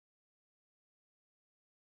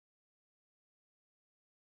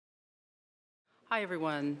Hi,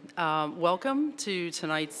 everyone. Welcome to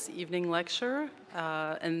tonight's evening lecture.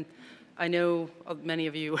 And I know many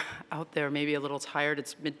of you out there may be a little tired.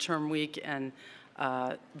 It's midterm week,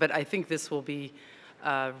 but I think this will be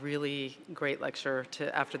a really great lecture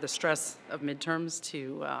after the stress of midterms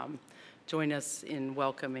to join us in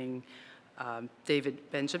welcoming David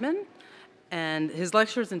Benjamin. And his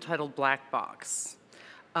lecture is entitled Black Box.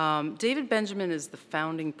 David Benjamin is the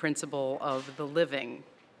founding principal of The Living.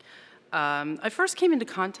 I first came into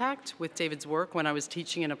contact with David's work when I was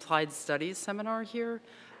teaching an applied studies seminar here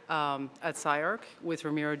at SCI-Arc with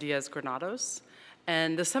Ramiro Diaz-Granados.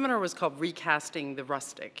 And the seminar was called Recasting the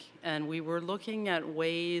Rustic. And we were looking at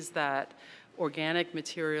ways that organic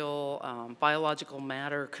material, biological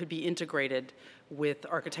matter could be integrated with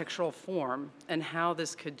architectural form and how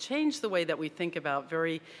this could change the way that we think about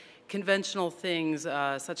very conventional things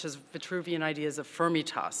such as Vitruvian ideas of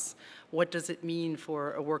Fermitas. What does it mean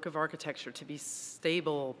for a work of architecture to be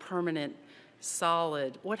stable, permanent,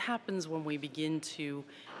 solid? What happens when we begin to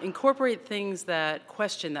incorporate things that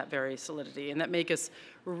question that very solidity and that make us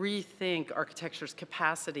rethink architecture's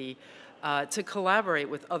capacity to collaborate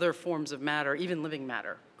with other forms of matter, even living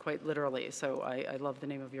matter, quite literally. So I love the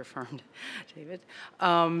name of your firm, David.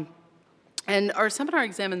 And our seminar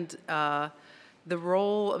examined the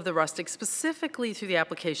role of the rustic, specifically through the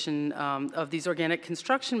application of these organic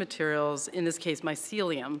construction materials, in this case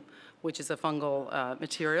mycelium, which is a fungal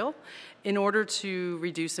material, in order to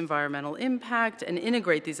reduce environmental impact and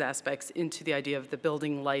integrate these aspects into the idea of the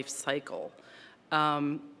building life cycle.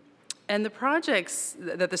 And the projects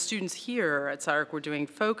that the students here at SCI-Arc were doing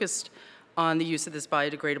focused on the use of this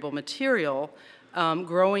biodegradable material,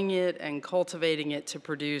 growing it and cultivating it to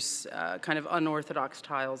produce kind of unorthodox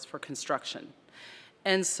tiles for construction.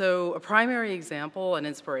 And so a primary example and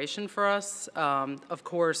inspiration for us, of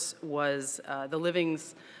course, was The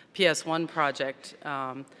Living's PS1 project,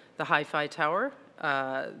 the Hi-Fi Tower,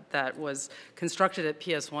 that was constructed at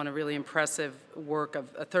PS1, a really impressive work of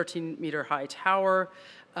a 13-meter high tower,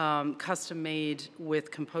 custom made with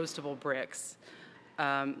compostable bricks.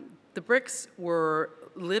 The bricks were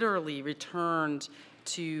literally returned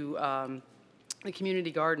to the community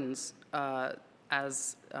gardens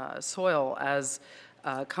as soil, as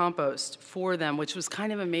compost for them, which was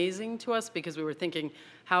kind of amazing to us because we were thinking,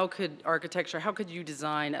 how could you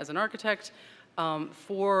design as an architect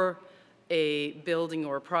for a building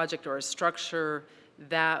or a project or a structure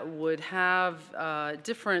that would have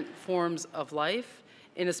different forms of life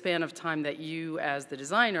in a span of time that you as the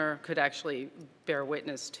designer could actually bear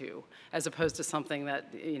witness to, as opposed to something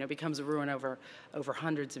that becomes a ruin over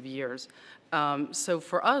hundreds of years. So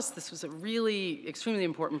for us, this was a really extremely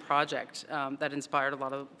important project that inspired a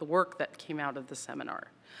lot of the work that came out of the seminar.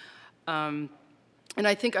 And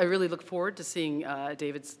I think I really look forward to seeing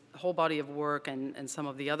David's whole body of work and some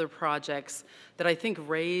of the other projects that I think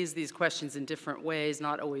raise these questions in different ways,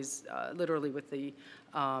 not always literally with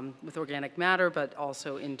organic matter, but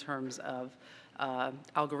also in terms of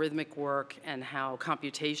algorithmic work and how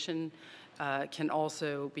computation can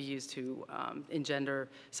also be used to engender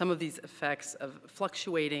some of these effects of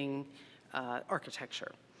fluctuating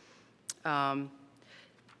architecture.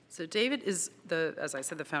 So David is, as I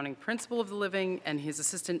said, the founding principal of The Living, and he's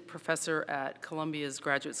assistant professor at Columbia's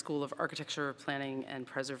Graduate School of Architecture, Planning, and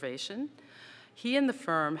Preservation. He and the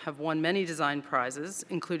firm have won many design prizes,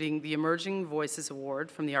 including the Emerging Voices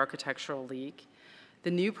Award from the Architectural League,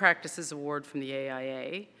 the New Practices Award from the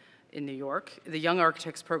AIA in New York, the Young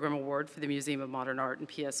Architects Program Award for the Museum of Modern Art in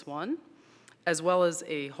PS1, as well as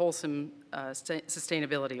a Wholesome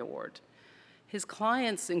Sustainability Award. His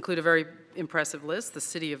clients include a very impressive list: the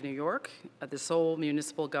City of New York, the Seoul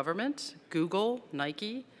Municipal Government, Google,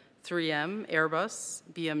 Nike, 3M, Airbus,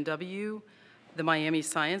 BMW, the Miami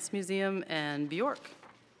Science Museum, and Bjork.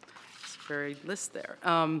 It's a very list there.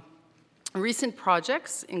 Recent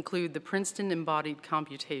projects include the Princeton Embodied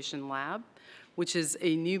Computation Lab, which is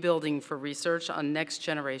a new building for research on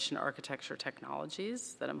next-generation architecture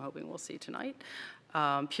technologies that I'm hoping we'll see tonight.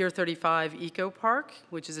 Pier 35 EcoPark,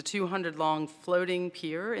 which is a 200-long floating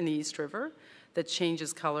pier in the East River that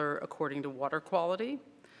changes color according to water quality.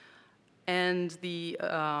 And the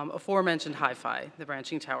aforementioned Hi-Fi, the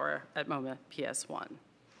branching tower at MOMA PS1.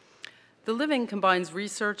 The Living combines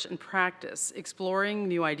research and practice, exploring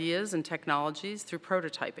new ideas and technologies through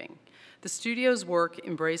prototyping. The studio's work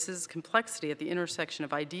embraces complexity at the intersection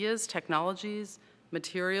of ideas, technologies,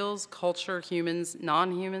 materials, culture, humans,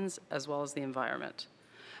 non-humans, as well as the environment.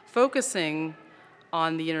 Focusing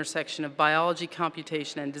on the intersection of biology,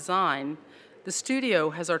 computation, and design, The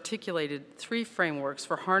studio has articulated 3 frameworks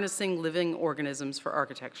for harnessing living organisms for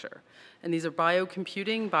architecture, and these are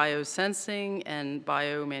biocomputing, biosensing, and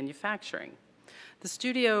biomanufacturing. The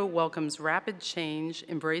studio welcomes rapid change,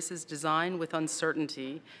 embraces design with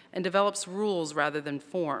uncertainty, and develops rules rather than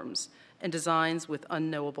forms, and designs with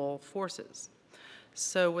unknowable forces.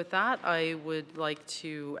 So with that, I would like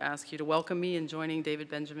to ask you to welcome me in joining David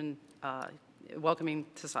Benjamin, welcoming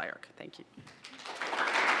to SCI-Arc. Thank you.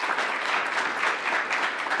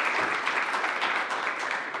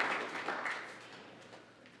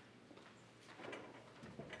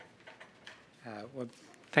 Well,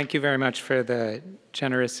 thank you very much for the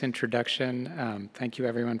generous introduction. Thank you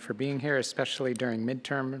everyone for being here, especially during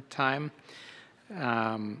midterm time.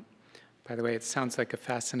 By the way, it sounds like a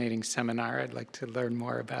fascinating seminar. I'd like to learn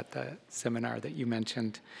more about the seminar that you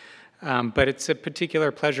mentioned. But it's a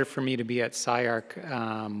particular pleasure for me to be at SCI-Arc,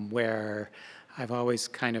 where I've always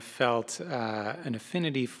kind of felt an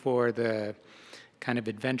affinity for the kind of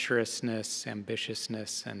adventurousness,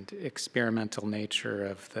 ambitiousness, and experimental nature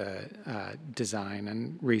of the design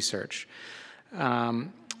and research.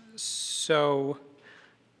 So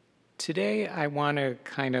today I want to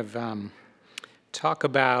kind of talk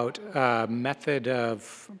about a method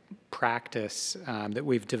of practice that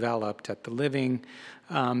we've developed at the Living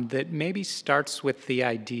that maybe starts with the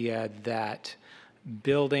idea that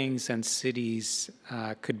buildings and cities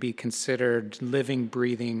could be considered living,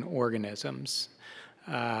 breathing organisms.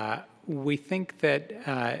 We think that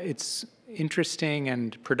it's interesting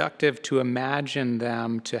and productive to imagine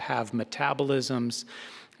them to have metabolisms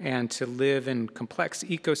and to live in complex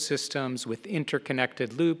ecosystems with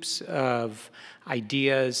interconnected loops of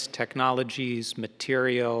ideas, technologies,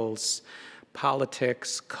 materials,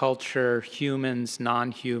 politics, culture, humans,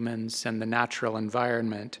 non-humans, and the natural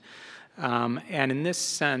environment. And in this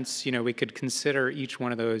sense, you know, we could consider each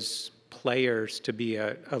one of those players to be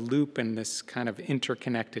a loop in this kind of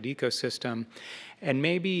interconnected ecosystem. And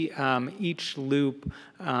maybe each loop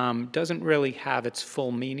doesn't really have its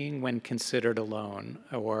full meaning when considered alone.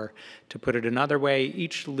 Or to put it another way,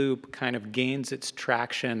 each loop kind of gains its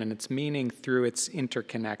traction and its meaning through its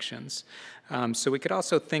interconnections. So we could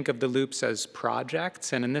also think of the loops as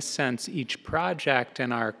projects. And in this sense, each project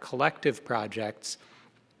and our collective projects,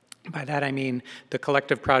 by that I mean the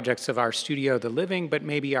collective projects of our studio, The Living, but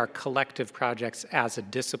maybe our collective projects as a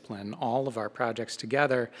discipline, all of our projects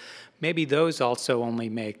together, maybe those also only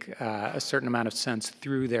make a certain amount of sense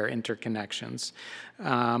through their interconnections.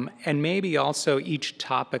 And maybe also each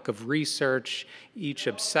topic of research, each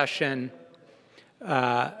obsession,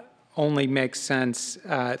 only makes sense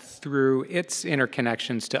through its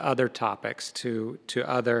interconnections to other topics, to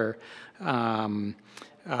other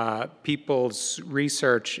people's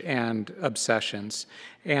research and obsessions.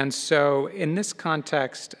 And so in this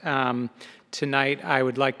context, tonight I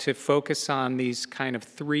would like to focus on these kind of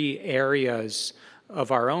 3 areas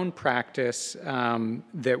of our own practice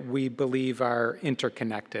that we believe are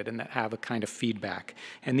interconnected and that have a kind of feedback.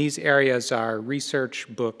 And these areas are research,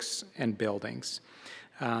 books, and buildings.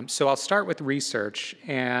 So I'll start with research,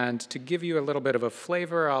 and to give you a little bit of a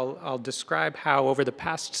flavor, I'll describe how over the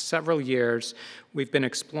past several years we've been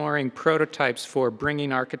exploring prototypes for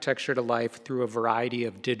bringing architecture to life through a variety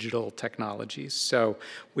of digital technologies. So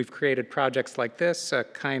we've created projects like this, a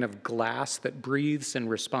kind of glass that breathes in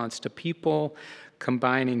response to people,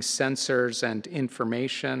 combining sensors and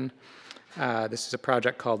information. This is a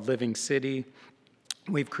project called Living City.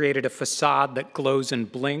 We've created a facade that glows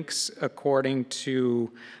and blinks according to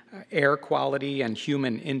air quality and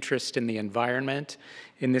human interest in the environment.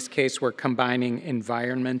 In this case, we're combining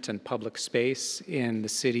environment and public space in the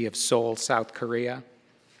city of Seoul, South Korea.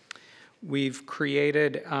 We've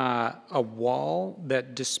created a wall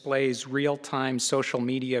that displays real-time social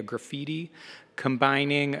media graffiti,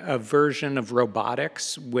 combining a version of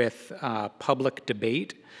robotics with public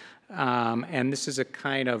debate. And this is a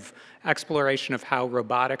kind of exploration of how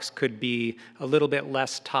robotics could be a little bit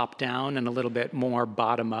less top-down and a little bit more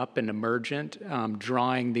bottom-up and emergent,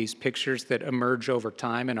 drawing these pictures that emerge over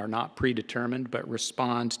time and are not predetermined but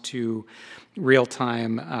respond to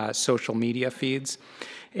real-time social media feeds.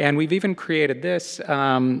 And we've even created this,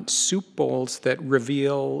 soup bowls that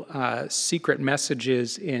reveal secret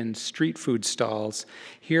messages in street food stalls.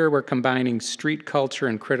 Here we're combining street culture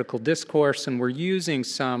and critical discourse, and we're using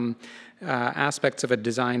some aspects of a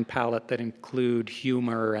design palette that include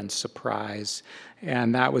humor and surprise.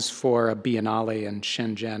 And that was for a biennale in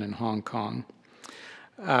Shenzhen in Hong Kong.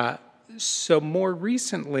 So more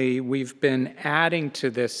recently, we've been adding to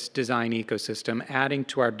this design ecosystem, adding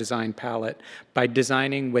to our design palette by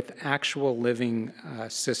designing with actual living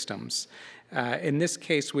systems. In this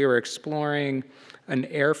case, we were exploring an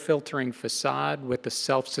air filtering facade with a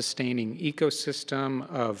self-sustaining ecosystem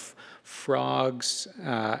of frogs,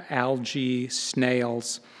 algae,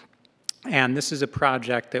 snails. And this is a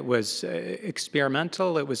project that was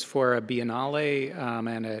experimental. It was for a biennale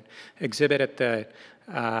and an exhibit at the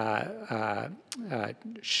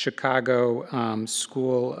Chicago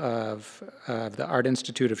School of the Art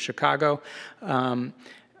Institute of Chicago.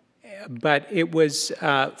 But it was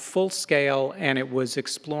full scale, and it was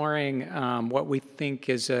exploring what we think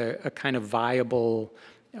is a kind of viable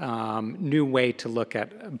new way to look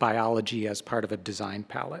at biology as part of a design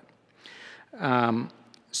palette.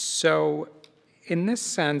 So in this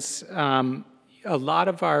sense, a lot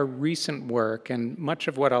of our recent work and much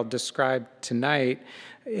of what I'll describe tonight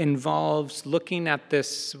involves looking at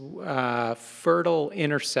this fertile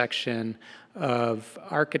intersection of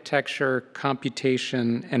architecture,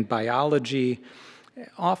 computation, and biology,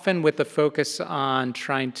 often with a focus on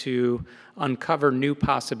trying to uncover new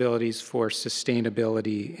possibilities for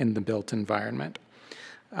sustainability in the built environment.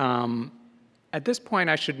 At this point,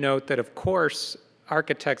 I should note that, of course,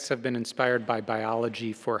 architects have been inspired by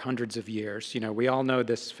biology for hundreds of years. You know, we all know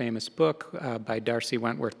this famous book by Darcy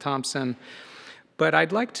Wentworth Thompson. But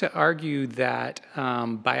I'd like to argue that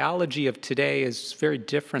biology of today is very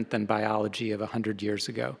different than biology of 100 years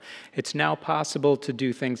ago. It's now possible to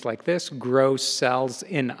do things like this, grow cells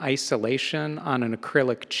in isolation on an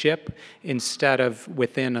acrylic chip instead of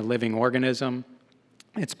within a living organism.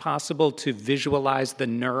 It's possible to visualize the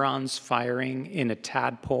neurons firing in a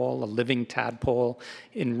tadpole, a living tadpole,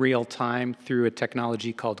 in real time through a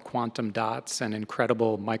technology called quantum dots and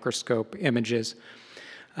incredible microscope images.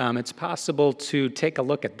 It's possible to take a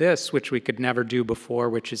look at this, which we could never do before,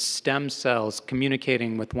 which is stem cells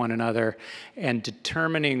communicating with one another and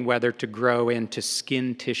determining whether to grow into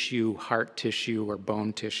skin tissue, heart tissue, or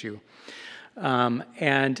bone tissue.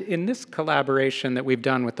 And in this collaboration that we've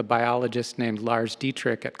done with a biologist named Lars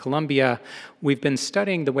Dietrich at Columbia, we've been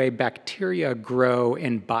studying the way bacteria grow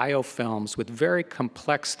in biofilms with very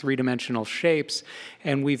complex three-dimensional shapes,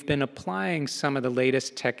 and we've been applying some of the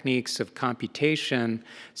latest techniques of computation,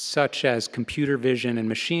 such as computer vision and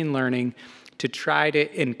machine learning, to try to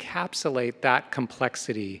encapsulate that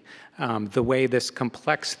complexity, the way this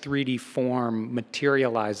complex 3D form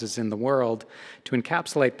materializes in the world, to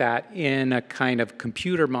encapsulate that in a kind of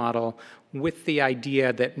computer model with the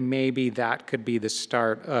idea that maybe that could be the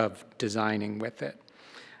start of designing with it.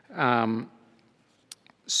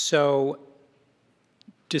 So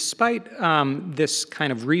despite this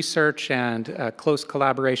kind of research and close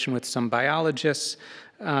collaboration with some biologists,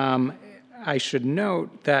 I should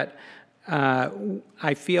note that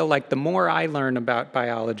I feel like the more I learn about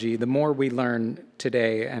biology, the more we learn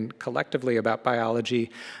today and collectively about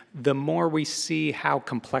biology, the more we see how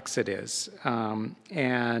complex it is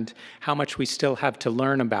and how much we still have to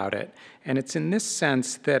learn about it. And it's in this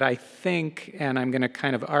sense that I think, and I'm going to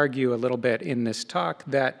kind of argue a little bit in this talk,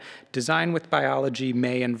 that design with biology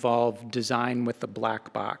may involve design with a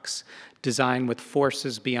black box, design with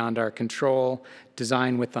forces beyond our control,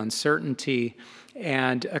 design with uncertainty,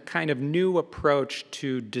 and a kind of new approach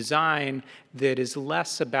to design that is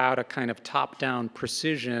less about a kind of top-down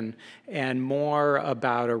precision and more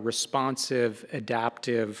about a responsive,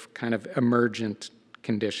 adaptive, kind of emergent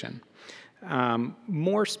condition.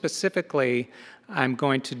 More specifically, I'm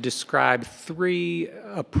going to describe three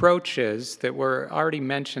approaches that were already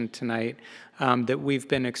mentioned tonight that we've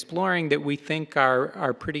been exploring that we think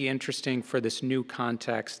are pretty interesting for this new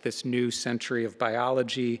context, this new century of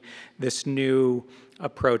biology, this new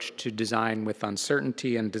approach to design with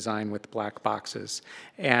uncertainty and design with black boxes.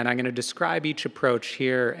 And I'm going to describe each approach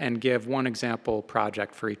here and give one example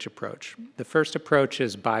project for each approach. The first approach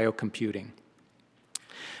is biocomputing.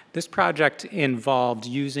 This project involved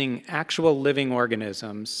using actual living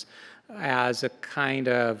organisms as a kind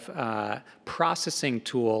of processing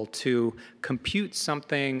tool to compute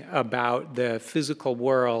something about the physical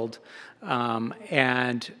world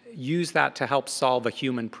and use that to help solve a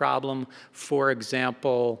human problem, for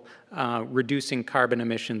example, reducing carbon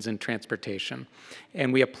emissions in transportation.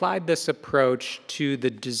 And we applied this approach to the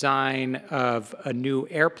design of a new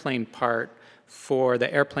airplane part for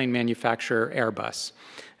the airplane manufacturer Airbus.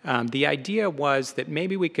 The idea was that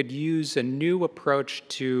maybe we could use a new approach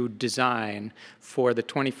to design for the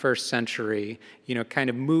 21st century, you know, kind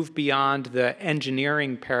of move beyond the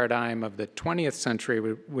engineering paradigm of the 20th century,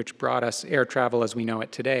 which brought us air travel as we know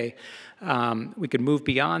it today. We could move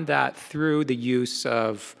beyond that through the use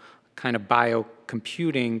of kind of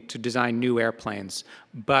biocomputing to design new airplanes.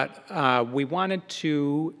 But we wanted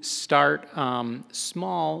to start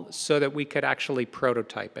small so that we could actually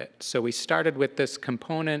prototype it. So we started with this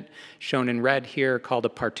component shown in red here called a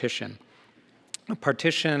partition. A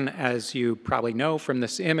partition, as you probably know from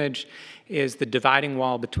this image, is the dividing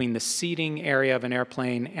wall between the seating area of an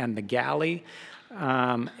airplane and the galley.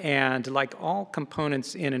 And like all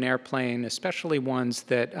components in an airplane, especially ones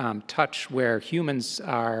that touch where humans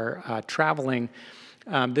are traveling,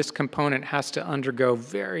 this component has to undergo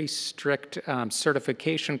very strict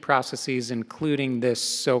certification processes, including this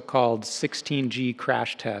so-called 16G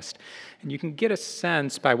crash test. And you can get a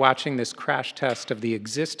sense by watching this crash test of the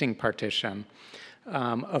existing partition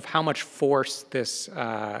of how much force this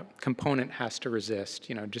component has to resist.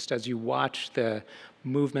 You know, just as you watch the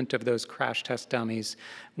movement of those crash test dummies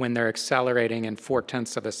when they're accelerating in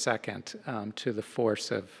 0.4 of a second to the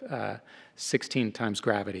force of 16 times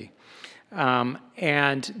gravity.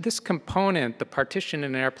 And this component, the partition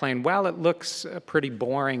in an airplane, while it looks pretty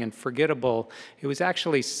boring and forgettable, it was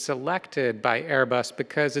actually selected by Airbus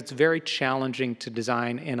because it's very challenging to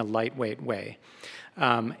design in a lightweight way.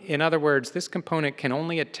 In other words, this component can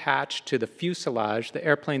only attach to the fuselage, the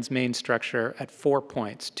airplane's main structure, at 4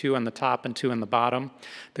 points, 2 on the top and 2 on the bottom.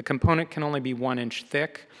 The component can only be 1 inch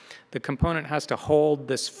thick. The component has to hold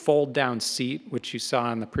this fold-down seat, which you saw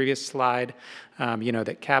on the previous slide, you know,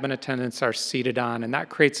 that cabin attendants are seated on, and that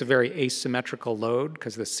creates a very asymmetrical load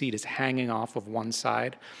because the seat is hanging off of one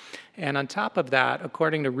side. And on top of that,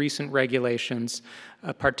 according to recent regulations,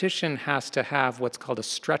 a partition has to have what's called a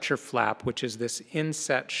stretcher flap, which is this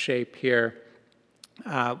inset shape here,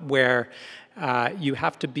 where you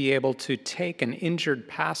have to be able to take an injured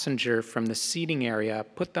passenger from the seating area,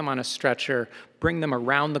 put them on a stretcher, bring them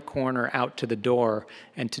around the corner out to the door,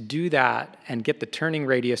 and to do that and get the turning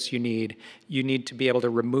radius you need to be able to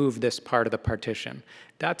remove this part of the partition.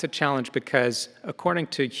 That's a challenge because according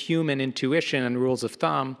to human intuition and rules of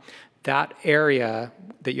thumb, that area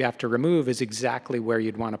that you have to remove is exactly where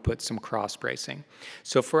you'd want to put some cross bracing.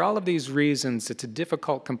 So for all of these reasons, it's a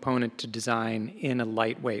difficult component to design in a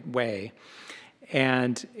lightweight way.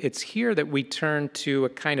 And it's here that we turn to a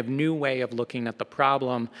kind of new way of looking at the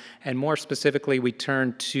problem, and more specifically, we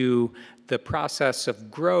turn to the process of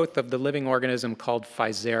growth of the living organism called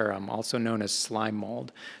physarum, also known as slime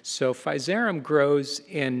mold. So physarum grows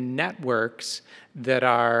in networks that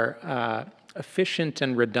are efficient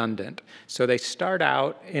and redundant. So they start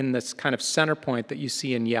out in this kind of center point that you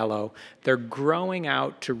see in yellow. They're growing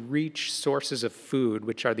out to reach sources of food,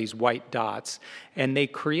 which are these white dots, and they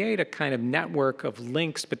create a kind of network of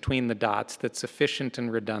links between the dots that's efficient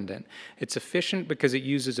and redundant. It's efficient because it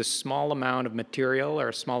uses a small amount of material or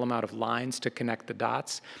a small amount of lines to connect the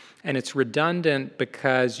dots, and it's redundant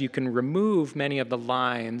because you can remove many of the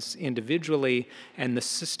lines individually, and the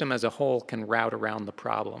system as a whole can route around the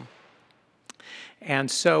problem.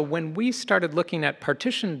 And so when we started looking at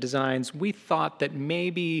partition designs, we thought that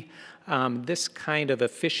maybe this kind of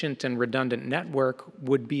efficient and redundant network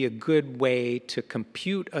would be a good way to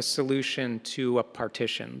compute a solution to a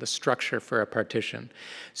partition, the structure for a partition.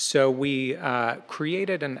 So we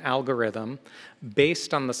created an algorithm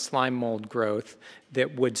based on the slime mold growth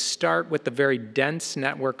that would start with a very dense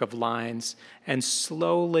network of lines and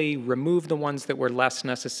slowly remove the ones that were less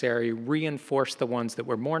necessary, reinforce the ones that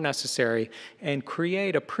were more necessary, and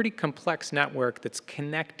create a pretty complex network that's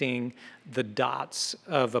connecting the dots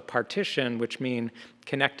of a partition, which mean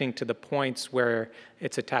connecting to the points where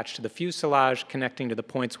it's attached to the fuselage, connecting to the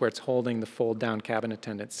points where it's holding the fold-down cabin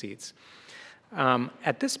attendant seats.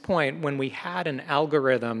 At this point, when we had an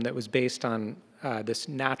algorithm that was based on this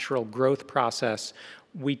natural growth process,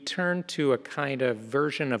 we turned to a kind of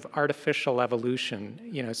version of artificial evolution,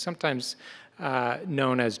 you know, sometimes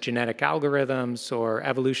known as genetic algorithms or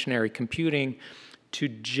evolutionary computing, to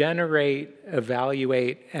generate,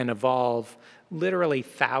 evaluate, and evolve literally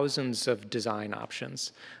thousands of design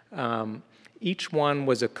options. Each one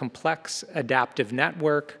was a complex adaptive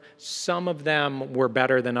network. Some of them were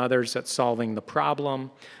better than others at solving the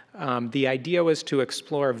problem. The idea was to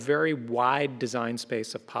explore a very wide design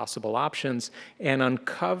space of possible options and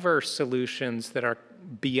uncover solutions that are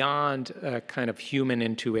beyond kind of human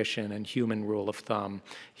intuition and human rule of thumb,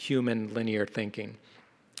 human linear thinking.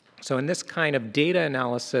 So in this kind of data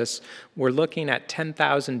analysis, we're looking at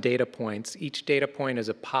 10,000 data points. Each data point is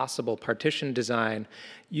a possible partition design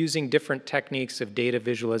using different techniques of data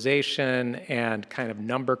visualization and kind of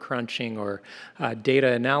number crunching or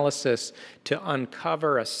data analysis to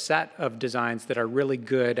uncover a set of designs that are really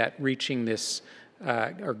good at reaching this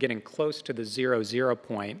or getting close to the 0, 0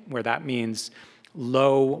 point, where that means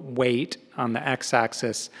low weight on the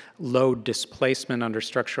x-axis, low displacement under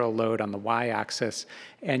structural load on the y-axis,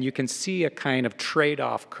 and you can see a kind of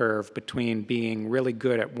trade-off curve between being really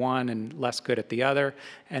good at one and less good at the other,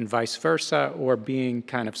 and vice versa, or being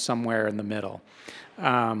kind of somewhere in the middle.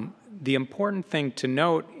 The important thing to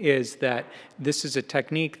note is that this is a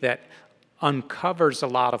technique that uncovers a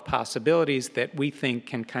lot of possibilities that we think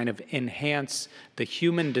can kind of enhance the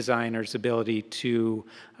human designer's ability to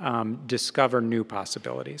discover new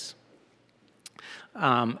possibilities.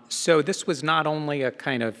 So this was not only a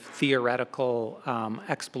kind of theoretical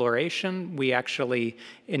exploration. We actually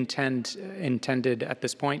intended at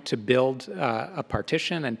this point to build a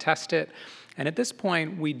partition and test it. And at this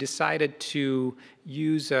point, we decided to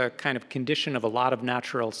use a kind of condition of a lot of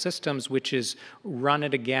natural systems, which is run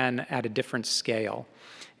it again at a different scale.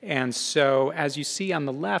 And so as you see on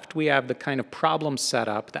the left, we have the kind of problem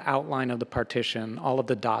setup, the outline of the partition, all of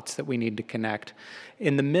the dots that we need to connect.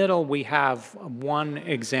 In the middle, we have one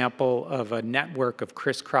example of a network of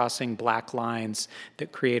crisscrossing black lines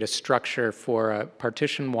that create a structure for a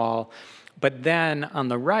partition wall. But then on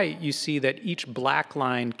the right, you see that each black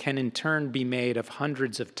line can in turn be made of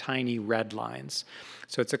hundreds of tiny red lines.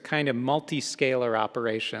 So it's a kind of multi-scalar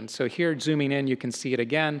operation. So here, zooming in, you can see it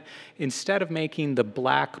again. Instead of making the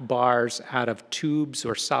black bars out of tubes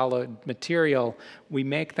or solid material, we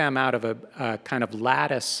make them out of a kind of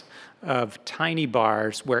lattice of tiny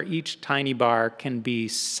bars where each tiny bar can be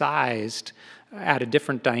sized at a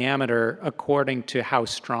different diameter according to how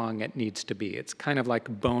strong it needs to be. It's kind of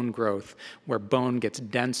like bone growth, where bone gets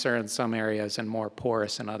denser in some areas and more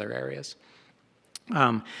porous in other areas.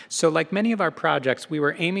 So like many of our projects, we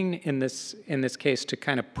were aiming in this case to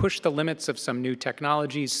kind of push the limits of some new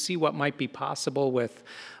technologies, see what might be possible with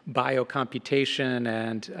biocomputation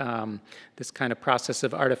and this kind of process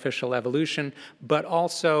of artificial evolution, but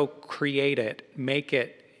also create it, make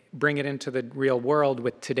it, bring it into the real world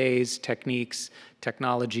with today's techniques,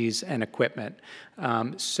 technologies, and equipment.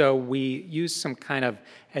 So we use some kind of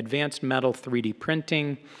advanced metal 3D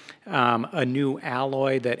printing, a new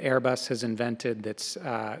alloy that Airbus has invented that's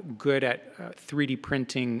good at 3D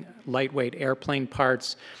printing lightweight airplane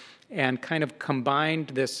parts, and kind of combined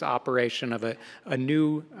this operation of a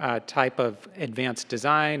new type of advanced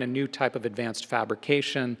design, a new type of advanced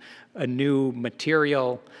fabrication, a new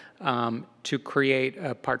material, to create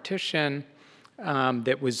a partition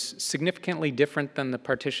that was significantly different than the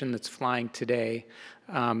partition that's flying today,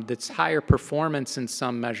 that's higher performance in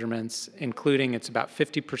some measurements, including it's about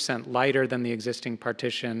 50% lighter than the existing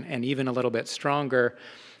partition and even a little bit stronger,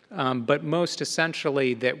 but most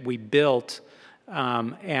essentially that we built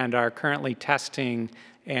and are currently testing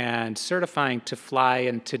and certifying to fly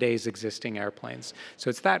in today's existing airplanes. So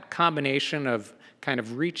it's that combination of kind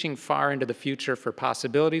of reaching far into the future for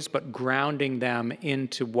possibilities, but grounding them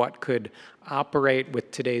into what could operate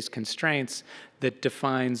with today's constraints that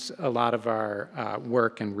defines a lot of our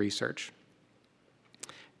work and research.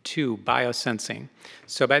 2, biosensing.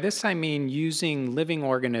 So by this I mean using living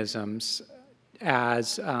organisms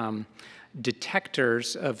as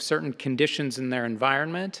detectors of certain conditions in their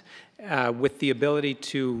environment with the ability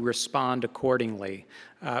to respond accordingly.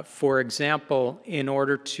 For example, in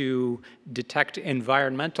order to detect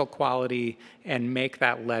environmental quality and make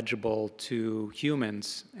that legible to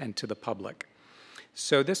humans and to the public.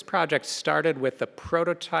 So this project started with a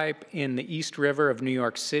prototype in the East River of New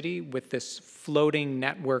York City with this floating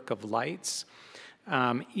network of lights.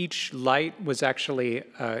 Each light was actually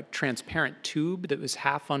a transparent tube that was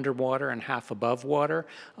half underwater and half above water.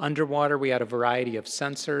 Underwater, we had a variety of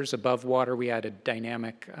sensors. Above water, we had a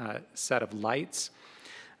dynamic set of lights.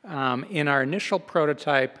 In our initial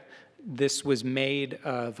prototype, this was made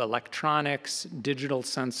of electronics, digital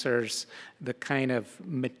sensors, the kind of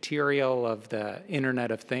material of the Internet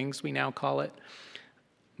of Things, we now call it.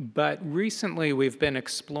 But recently, we've been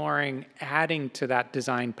exploring adding to that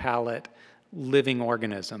design palette living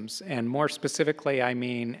organisms. And more specifically, I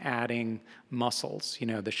mean adding mussels, you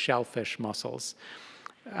know, the shellfish mussels.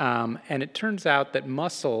 And it turns out that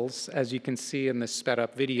mussels, as you can see in this sped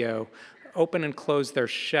up video, open and close their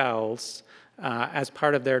shells as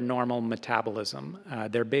part of their normal metabolism.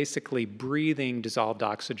 They're basically breathing dissolved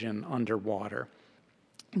oxygen underwater.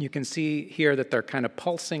 You can see here that they're kind of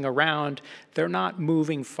pulsing around. They're not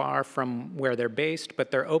moving far from where they're based, but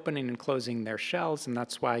they're opening and closing their shells, and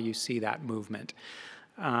that's why you see that movement.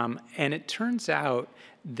 And it turns out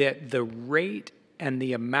that the rate and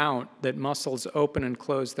the amount that mussels open and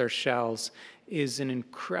close their shells is an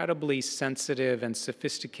incredibly sensitive and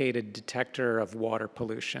sophisticated detector of water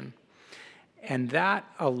pollution. And that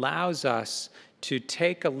allows us to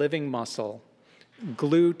take a living mussel,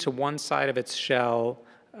 glue to one side of its shell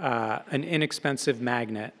an inexpensive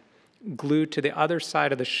magnet, glue to the other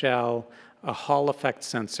side of the shell a Hall effect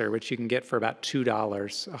sensor, which you can get for about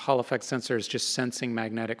 $2. A Hall effect sensor is just sensing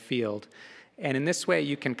magnetic field. And in this way,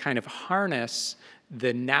 you can kind of harness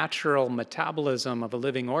the natural metabolism of a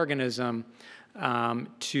living organism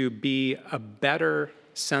to be a better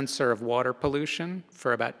sensor of water pollution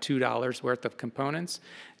for about $2 worth of components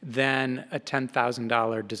than a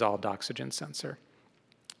 $10,000 dissolved oxygen sensor.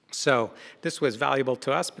 So this was valuable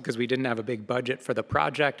to us because we didn't have a big budget for the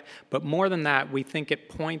project, but more than that, we think it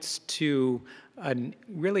points to a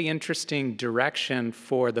really interesting direction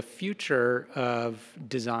for the future of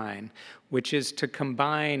design, which is to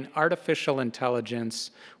combine artificial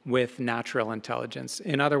intelligence with natural intelligence.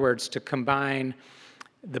 In other words, to combine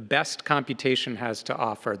the best computation has to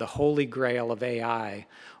offer, the holy grail of AI,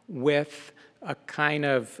 with a kind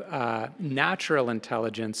of natural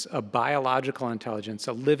intelligence, a biological intelligence,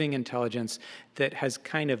 a living intelligence that has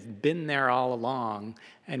kind of been there all along,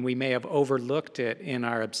 and we may have overlooked it in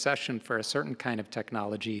our obsession for a certain kind of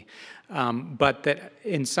technology, but that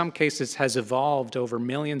in some cases has evolved over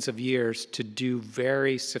millions of years to do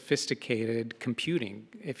very sophisticated computing,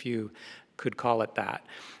 if you could call it that.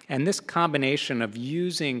 And this combination of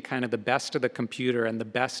using kind of the best of the computer and the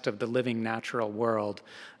best of the living natural world,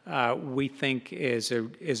 we think is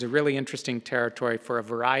a really interesting territory for a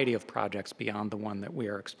variety of projects beyond the one that we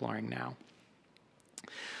are exploring now.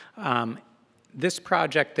 This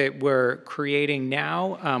project that we're creating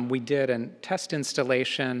now, we did a test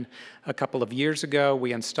installation a couple of years ago.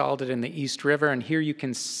 We installed it in the East River, and here you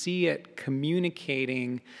can see it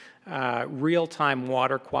communicating real-time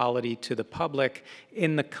water quality to the public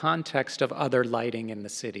in the context of other lighting in the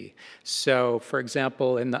city. So, for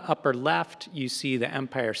example, in the upper left, you see the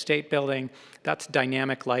Empire State Building. That's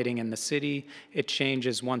dynamic lighting in the city. It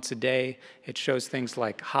changes once a day. It shows things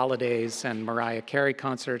like holidays and Mariah Carey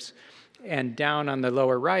concerts. And down on the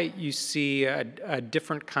lower right, you see a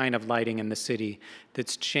different kind of lighting in the city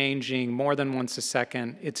that's changing more than once a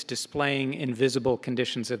second. It's displaying invisible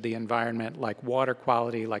conditions of the environment, like water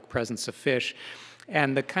quality, like presence of fish.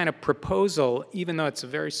 And the kind of proposal, even though it's a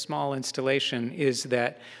very small installation, is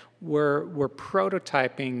that we're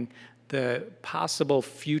prototyping the possible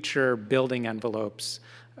future building envelopes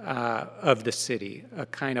of the city, a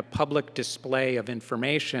kind of public display of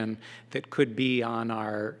information that could be on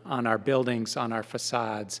our buildings, on our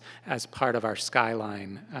facades, as part of our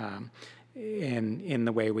skyline in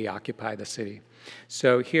the way we occupy the city.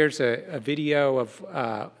 So here's a video of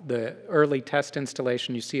the early test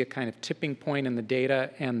installation. You see a kind of tipping point in the data,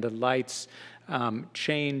 and the lights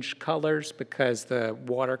change colors because the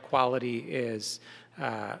water quality is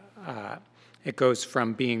it goes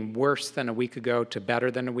from being worse than a week ago to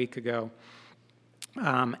better than a week ago.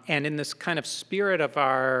 And in this kind of spirit of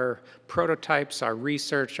our prototypes, our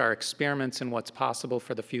research, our experiments, and what's possible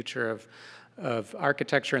for the future of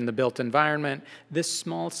architecture in the built environment, this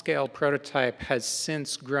small-scale prototype has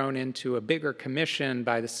since grown into a bigger commission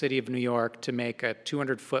by the City of New York to make a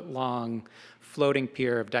 200-foot-long floating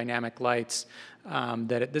pier of dynamic lights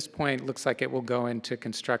that at this point looks like it will go into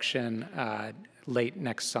construction late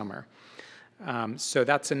next summer. So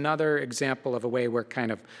that's another example of a way we're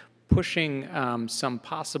kind of pushing some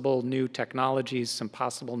possible new technologies, some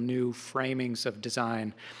possible new framings of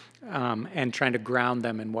design, and trying to ground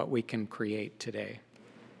them in what we can create today.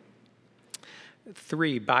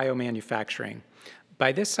 3, biomanufacturing.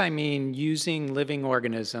 By this I mean using living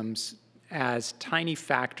organisms as tiny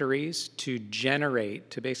factories to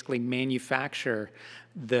generate, to basically manufacture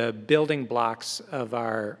the building blocks of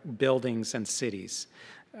our buildings and cities.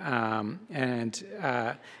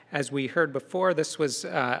 As we heard before, this was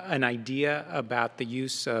an idea about the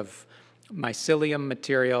use of mycelium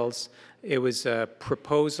materials. It was a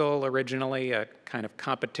proposal originally, a kind of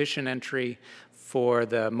competition entry for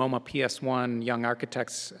the MOMA PS1 Young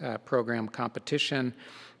Architects Program competition.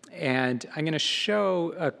 And I'm going to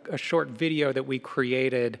show a short video that we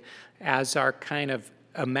created as our kind of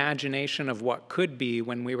imagination of what could be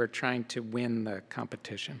when we were trying to win the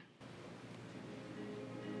competition.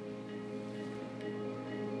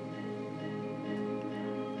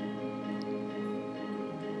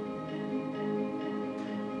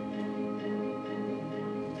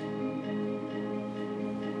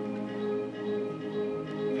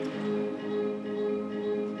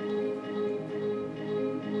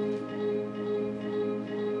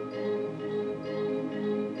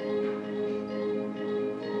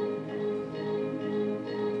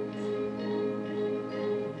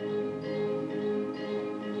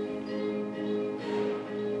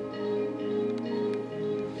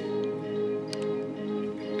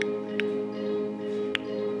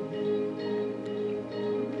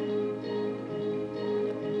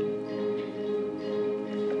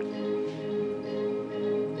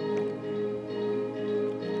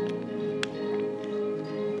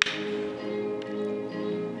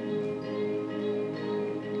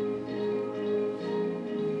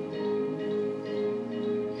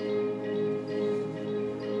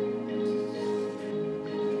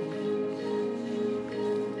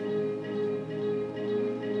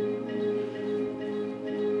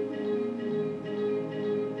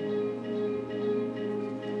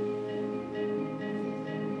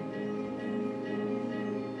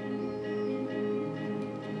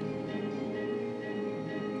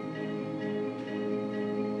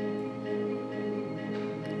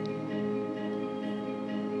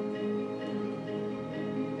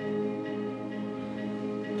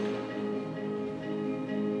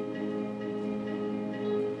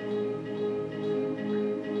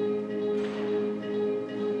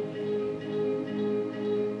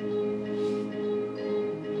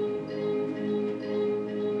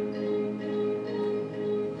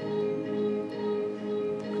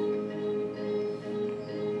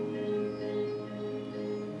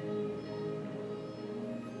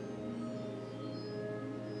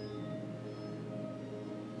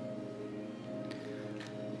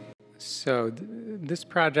 So this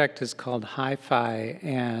project is called Hi-Fi,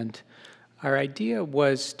 and our idea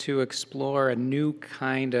was to explore a new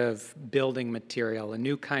kind of building material, a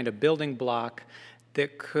new kind of building block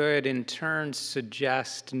that could in turn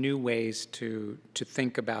suggest new ways to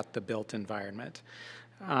think about the built environment.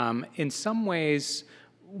 In some ways,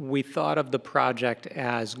 we thought of the project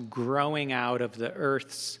as growing out of the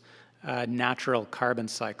Earth's natural carbon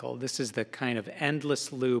cycle. This is the kind of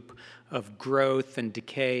endless loop of growth and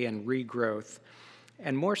decay and regrowth.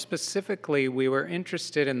 And more specifically, we were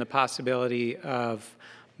interested in the possibility of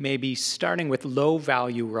maybe starting with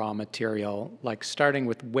low-value raw material, like starting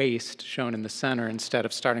with waste, shown in the center, instead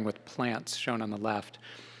of starting with plants, shown on the left.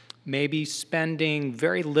 Maybe spending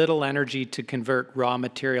very little energy to convert raw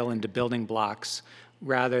material into building blocks,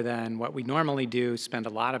 rather than what we normally do, spend a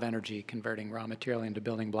lot of energy converting raw material into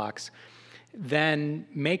building blocks. Then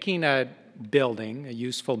making a building, a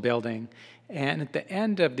useful building, and at the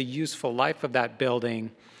end of the useful life of that building,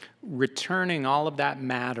 returning all of that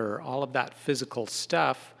matter, all of that physical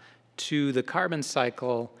stuff to the carbon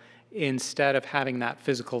cycle instead of having that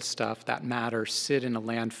physical stuff, that matter, sit in a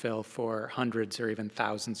landfill for hundreds or even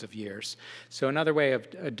thousands of years. So another way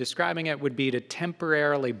of describing it would be to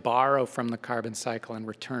temporarily borrow from the carbon cycle and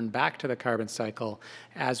return back to the carbon cycle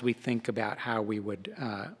as we think about how we would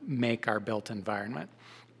make our built environment.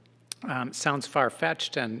 Sounds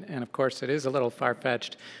far-fetched, and of course it is a little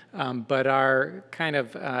far-fetched, but our kind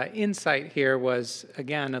of insight here was,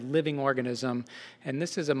 again, a living organism, and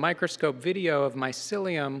this is a microscope video of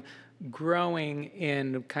mycelium growing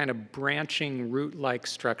in kind of branching root-like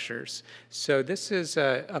structures. So this is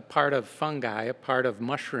a part of fungi, a part of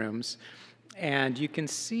mushrooms, and you can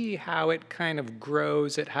see how it kind of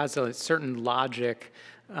grows. It has a certain logic.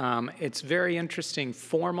 It's very interesting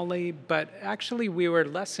formally, but actually we were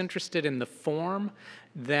less interested in the form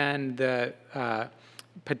than the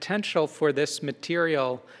potential for this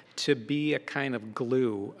material to be a kind of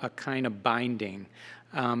glue, a kind of binding,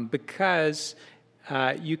 because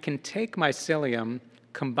you can take mycelium,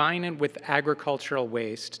 combine it with agricultural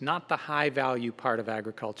waste, not the high-value part of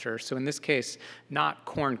agriculture, so in this case, not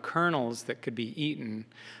corn kernels that could be eaten,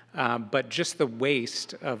 but just the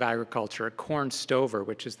waste of agriculture, a corn stover,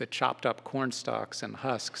 which is the chopped up corn stalks and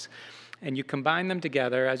husks. And you combine them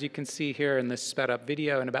together, as you can see here in this sped up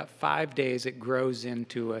video, in about 5 days it grows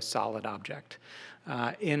into a solid object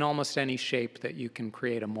in almost any shape that you can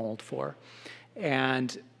create a mold for.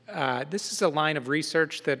 And this is a line of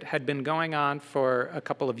research that had been going on for a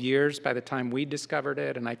couple of years by the time we discovered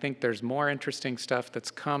it, and I think there's more interesting stuff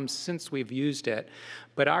that's come since we've used it.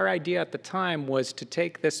 But our idea at the time was to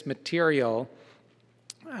take this material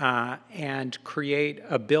and create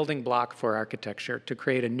a building block for architecture, to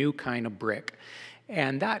create a new kind of brick.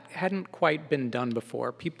 And that hadn't quite been done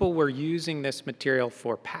before. People were using this material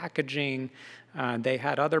for packaging. They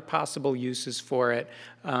had other possible uses for it,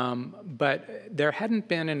 but there hadn't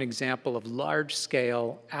been an example of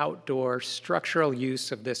large-scale outdoor structural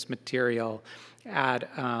use of this material at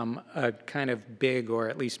a kind of big or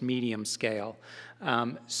at least medium scale.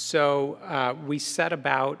 So we set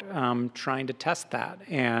about trying to test that.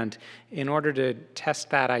 And in order to test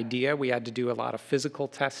that idea, we had to do a lot of physical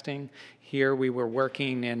testing. Here we were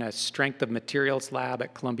working in a strength of materials lab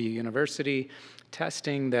at Columbia University,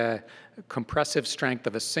 testing the compressive strength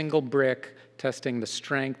of a single brick, testing the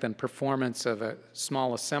strength and performance of a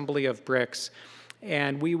small assembly of bricks.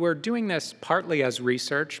 And we were doing this partly as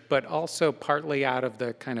research, but also partly out of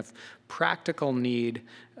the kind of practical need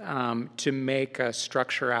to make a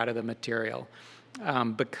structure out of the material.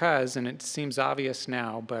 Because, and it seems obvious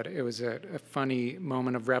now, but it was a funny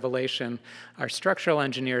moment of revelation, our structural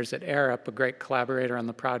engineers at Arup, a great collaborator on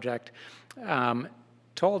the project,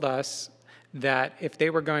 told us that if they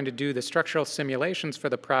were going to do the structural simulations for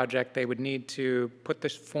the project, they would need to put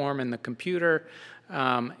this form in the computer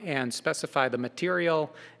and specify the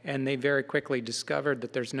material, and they very quickly discovered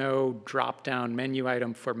that there's no drop-down menu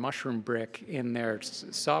item for mushroom brick in their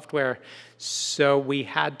software. So we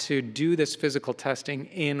had to do this physical testing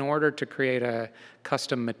in order to create a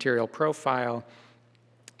custom material profile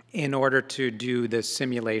in order to do this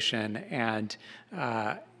simulation and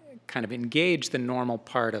kind of engage the normal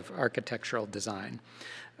part of architectural design.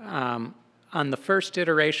 On the first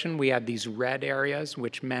iteration, we had these red areas,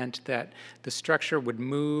 which meant that the structure would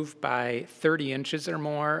move by 30 inches or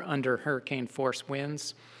more under hurricane force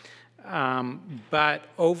winds. But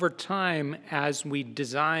over time, as we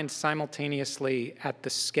designed simultaneously at the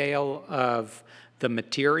scale of the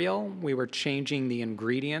material, we were changing the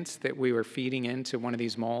ingredients that we were feeding into one of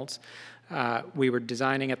these molds. We were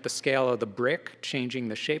designing at the scale of the brick, changing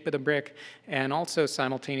the shape of the brick, and also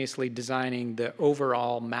simultaneously designing the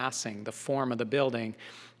overall massing, the form of the building,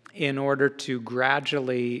 in order to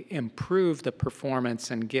gradually improve the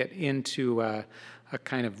performance and get into a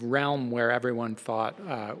kind of realm where everyone thought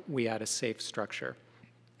we had a safe structure.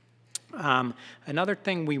 Another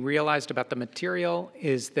thing we realized about the material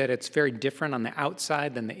is that it's very different on the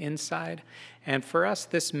outside than the inside. And for us,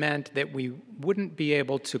 this meant that we wouldn't be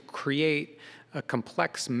able to create a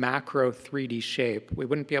complex macro 3D shape. We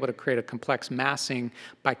wouldn't be able to create a complex massing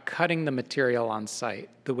by cutting the material on site,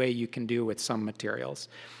 the way you can do with some materials.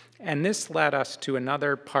 And this led us to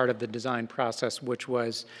another part of the design process, which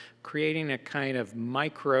was creating a kind of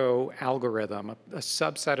micro algorithm, a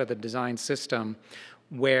subset of the design system,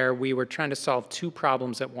 where we were trying to solve two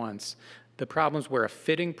problems at once. The problems were a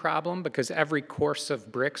fitting problem, because every course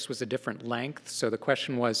of bricks was a different length. So the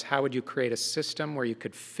question was, how would you create a system where you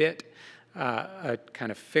could fit a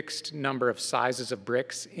kind of fixed number of sizes of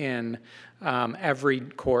bricks in every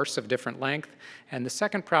course of different length? And the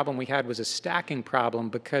second problem we had was a stacking problem,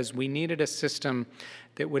 because we needed a system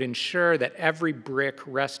that would ensure that every brick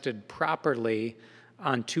rested properly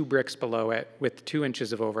on 2 bricks below it, with 2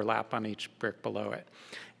 inches of overlap on each brick below it.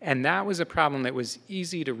 And that was a problem that was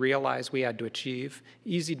easy to realize we had to achieve,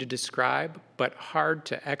 easy to describe, but hard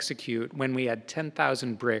to execute when we had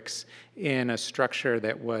 10,000 bricks in a structure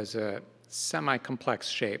that was a semi-complex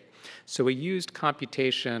shape. So we used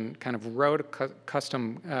computation, kind of wrote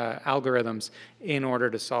custom algorithms in order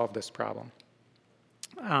to solve this problem.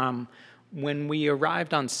 When we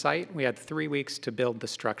arrived on site, we had 3 weeks to build the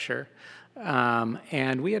structure.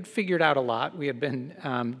 And we had figured out a lot. We had been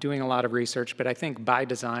doing a lot of research, but I think by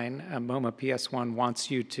design, MOMA PS1 wants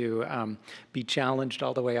you to be challenged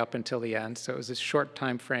all the way up until the end. So it was a short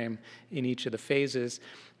time frame in each of the phases.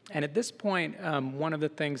 And at this point, one of the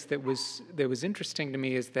things that was interesting to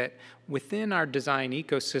me is that within our design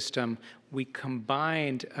ecosystem, we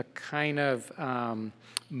combined a kind of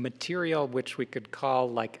material which we could call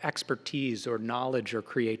like expertise or knowledge or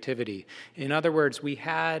creativity. In other words, we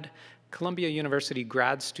had Columbia University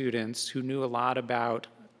grad students who knew a lot about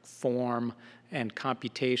form and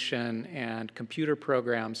computation and computer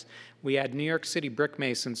programs. We had New York City brick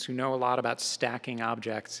masons who know a lot about stacking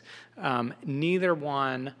objects. Neither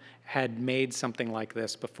one had made something like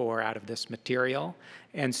this before out of this material.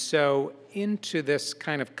 And so into this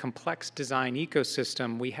kind of complex design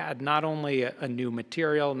ecosystem, we had not only a new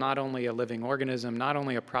material, not only a living organism, not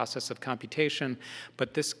only a process of computation,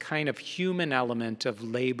 but this kind of human element of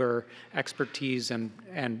labor, expertise,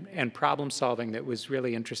 and problem solving that was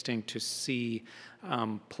really interesting to see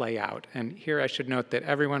play out. And here I should note that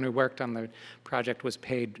everyone who worked on the project was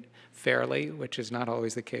paid fairly, which is not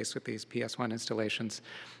always the case with these PS1 installations.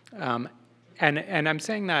 And I'm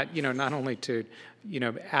saying that, not only to,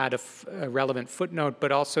 add a relevant footnote,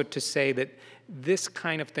 but also to say that this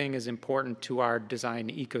kind of thing is important to our design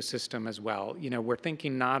ecosystem as well. We're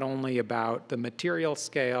thinking not only about the material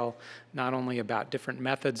scale, not only about different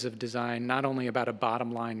methods of design, not only about a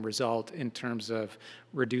bottom line result in terms of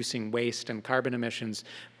reducing waste and carbon emissions,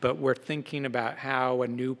 but we're thinking about how a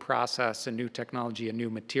new process, a new technology, a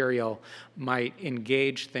new material might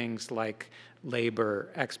engage things like labor,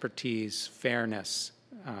 expertise, fairness.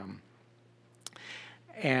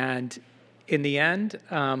 And in the end,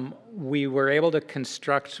 we were able to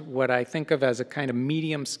construct what I think of as a kind of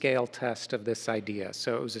medium scale test of this idea.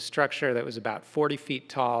 So it was a structure that was about 40 feet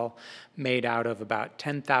tall, made out of about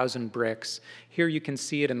 10,000 bricks. Here you can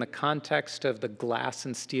see it in the context of the glass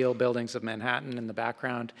and steel buildings of Manhattan in the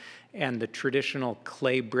background and the traditional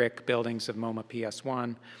clay brick buildings of MoMA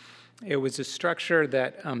PS1. It was a structure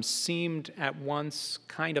that seemed at once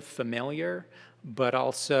kind of familiar, but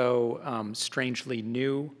also strangely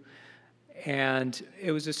new. And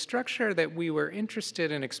it was a structure that we were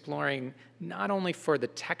interested in exploring not only for the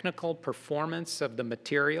technical performance of the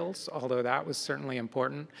materials, although that was certainly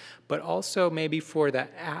important, but also maybe for the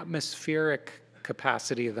atmospheric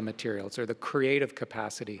capacity of the materials or the creative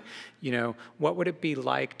capacity. What would it be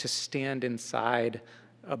like to stand inside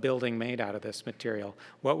a building made out of this material?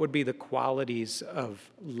 What would be the qualities of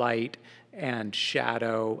light and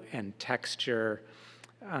shadow and texture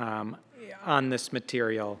on this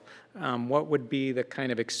material? What would be the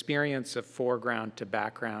kind of experience of foreground to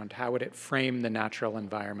background? How would it frame the natural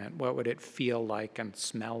environment? What would it feel like and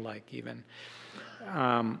smell like even?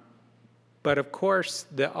 But of course,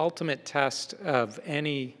 the ultimate test of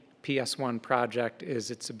any PS1 project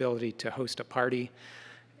is its ability to host a party.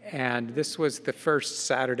 And this was the first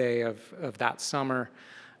Saturday of that summer,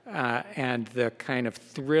 and the kind of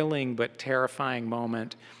thrilling but terrifying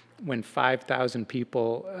moment when 5,000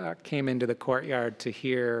 people came into the courtyard to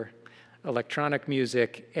hear electronic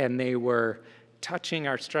music, and they were touching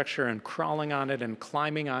our structure and crawling on it and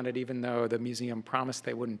climbing on it, even though the museum promised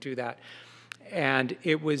they wouldn't do that. And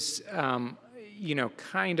it was, you know,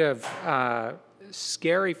 kind of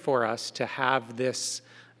scary for us to have this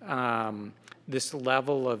this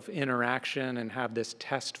level of interaction and have this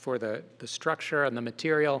test for the structure and the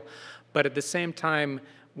material, but at the same time,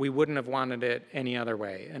 we wouldn't have wanted it any other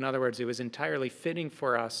way. In other words, it was entirely fitting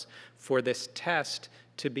for us for this test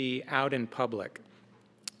to be out in public,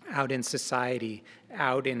 out in society,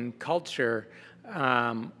 out in culture,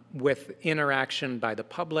 with interaction by the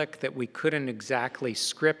public that we couldn't exactly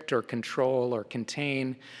script or control or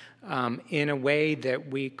contain, in a way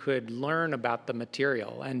that we could learn about the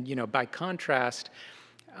material. And, you know, by contrast,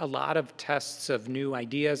 a lot of tests of new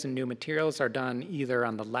ideas and new materials are done either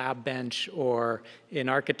on the lab bench or in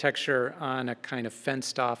architecture on a kind of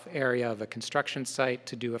fenced-off area of a construction site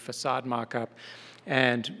to do a facade mock-up.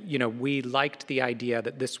 And, you know, we liked the idea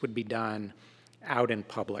that this would be done out in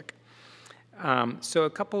public. So a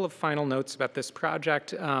couple of final notes about this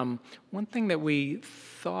project. One thing that we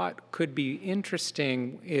thought could be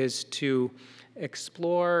interesting is to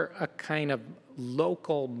explore a kind of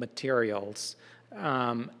local materials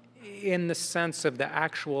in the sense of the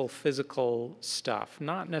actual physical stuff,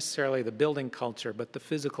 not necessarily the building culture, but the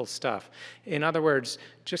physical stuff. In other words,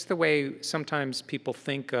 just the way sometimes people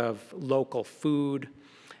think of local food,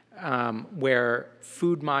 where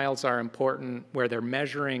food miles are important, where they're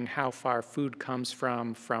measuring how far food comes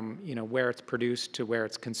from you know, where it's produced to where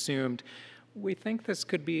it's consumed. We think this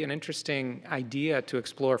could be an interesting idea to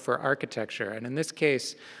explore for architecture. And in this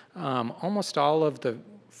case, almost all of the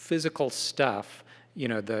physical stuff, you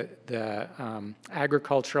know, the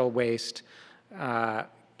agricultural waste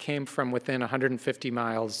came from within 150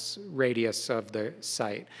 miles radius of the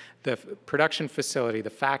site. The production facility, the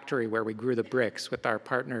factory where we grew the bricks with our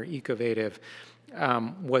partner EcoPark,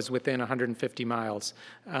 was within 150 miles.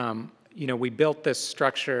 You know, we built this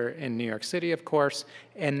structure in New York City, of course,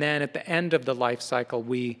 and then at the end of the life cycle,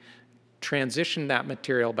 we transitioned that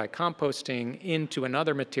material by composting into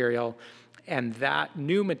another material, and that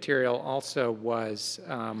new material also was,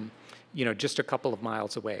 you know, just a couple of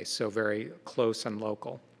miles away, so very close and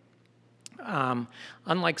local.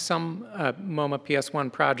 Unlike some MOMA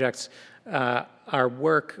PS1 projects, our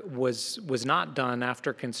work was not done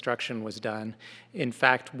after construction was done. In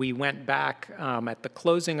fact, we went back at the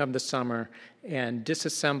closing of the summer and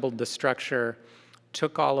disassembled the structure,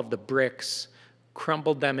 took all of the bricks,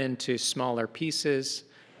 crumbled them into smaller pieces,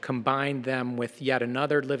 combined them with yet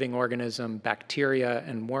another living organism, bacteria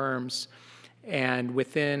and worms, and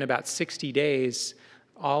within about 60 days,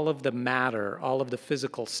 all of the matter, all of the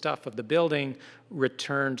physical stuff of the building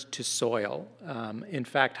returned to soil. In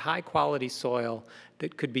fact, high quality soil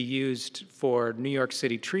that could be used for New York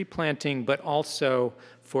City tree planting, but also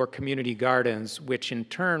for community gardens, which in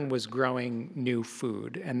turn was growing new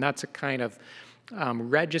food. And that's a kind of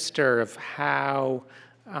register of how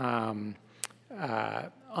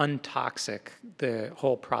untoxic the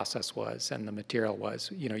whole process was and the material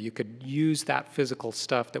was. You know, you could use that physical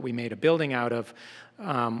stuff that we made a building out of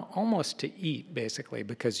almost to eat, basically,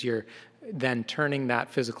 because you're then turning that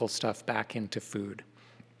physical stuff back into food.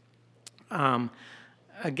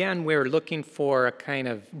 Again, we're looking for a kind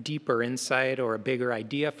of deeper insight or a bigger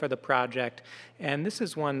idea for the project, and this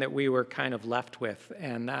is one that we were kind of left with,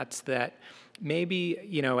 and that's that maybe,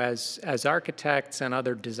 you know, as architects and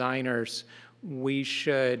other designers, we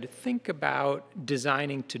should think about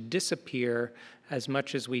designing to disappear as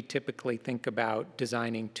much as we typically think about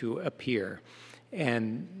designing to appear.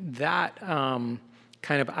 And that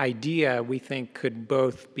kind of idea, we think, could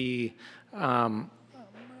both be,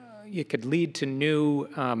 it could lead to new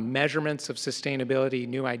measurements of sustainability,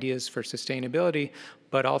 new ideas for sustainability,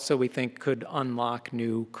 but also we think could unlock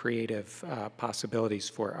new creative possibilities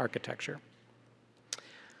for architecture.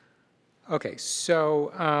 Okay,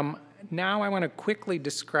 so now I want to quickly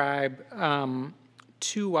describe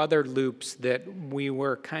two other loops that we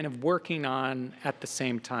were kind of working on at the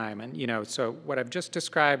same time. And, you know, so what I've just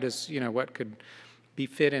described is, you know, what could be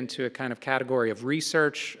fit into a kind of category of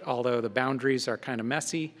research, although the boundaries are kind of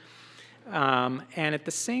messy. And at the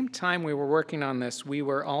same time we were working on this, we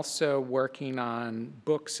were also working on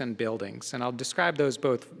books and buildings. And I'll describe those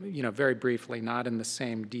both, you know, very briefly, not in the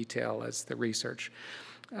same detail as the research.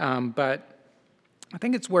 But I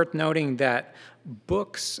think it's worth noting that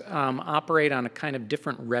books operate on a kind of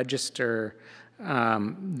different register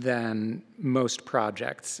than most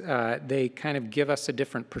projects. They kind of give us a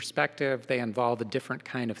different perspective. They involve a different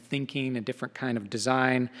kind of thinking, a different kind of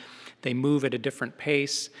design. They move at a different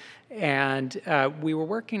pace. And we were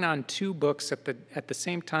working on 2 books at the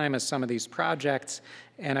same time as some of these projects,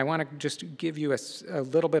 and I want to just give you a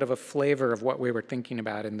little bit of a flavor of what we were thinking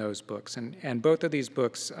about in those books. And both of these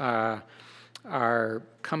books are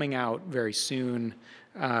coming out very soon.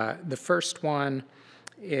 The first one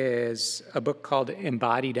is a book called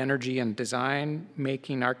Embodied Energy and Design,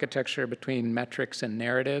 Making Architecture Between Metrics and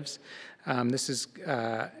Narratives. This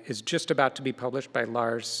is just about to be published by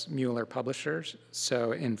Lars Müller Publishers,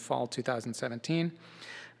 so in fall 2017.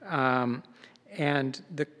 And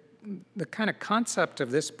the kind of concept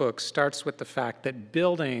of this book starts with the fact that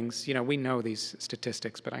buildings, we know these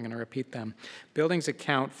statistics, but I'm going to repeat them. Buildings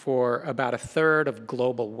account for about 1/3 of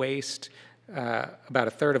global waste, about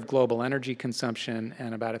 1/3 of global energy consumption,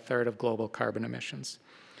 and about 1/3 of global carbon emissions.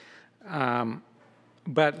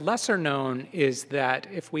 But lesser known is that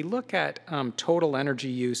if we look at total energy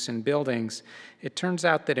use in buildings, it turns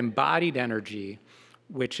out that embodied energy,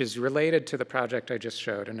 which is related to the project I just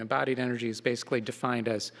showed, and embodied energy is basically defined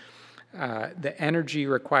as the energy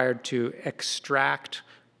required to extract,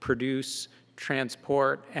 produce,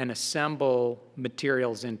 transport, and assemble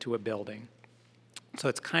materials into a building. So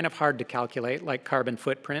it's kind of hard to calculate, like carbon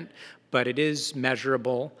footprint, but it is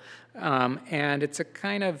measurable. And it's a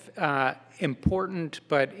kind of important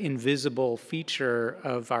but invisible feature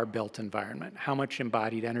of our built environment. How much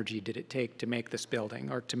embodied energy did it take to make this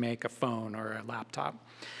building or to make a phone or a laptop?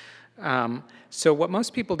 So what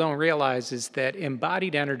most people don't realize is that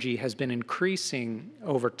embodied energy has been increasing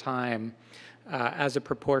over time as a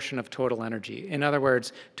proportion of total energy. In other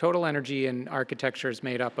words, total energy in architecture is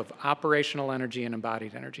made up of operational energy and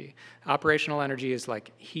embodied energy. Operational energy is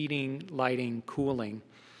like heating, lighting, cooling.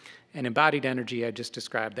 And embodied energy, I just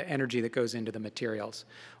described, the energy that goes into the materials.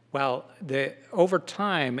 Well, over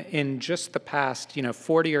time, in just the past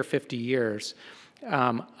 40 or 50 years,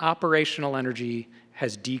 operational energy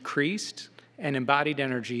has decreased and embodied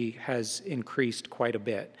energy has increased quite a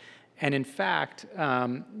bit. And in fact,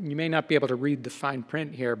 you may not be able to read the fine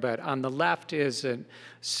print here, but on the left is a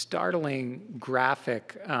startling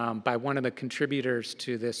graphic by one of the contributors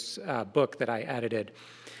to this book that I edited.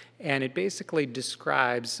 And it basically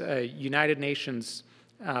describes a United Nations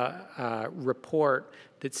report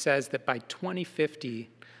that says that by 2050,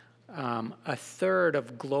 1/3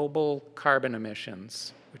 of global carbon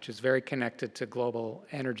emissions, which is very connected to global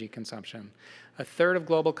energy consumption, 1/3 of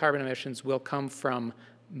global carbon emissions will come from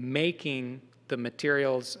making the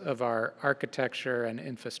materials of our architecture and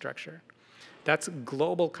infrastructure. That's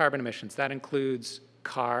global carbon emissions. That includes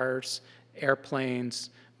cars,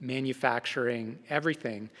 airplanes, manufacturing,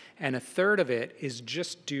 everything. And 1/3 of it is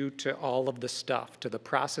just due to all of the stuff, to the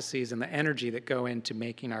processes and the energy that go into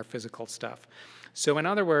making our physical stuff. So in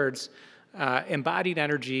other words, embodied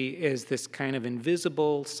energy is this kind of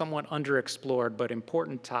invisible, somewhat underexplored, but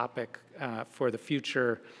important topic for the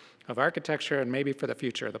future of architecture and maybe for the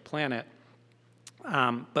future of the planet.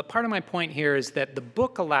 But part of my point here is that the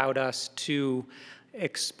book allowed us to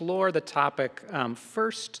explore the topic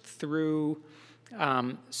first through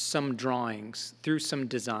some drawings, through some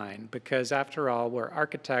design, because after all, we're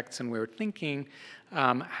architects and we're thinking,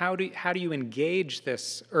 how do you engage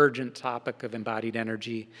this urgent topic of embodied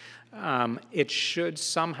energy? It should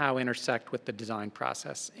somehow intersect with the design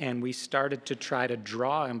process. And we started to try to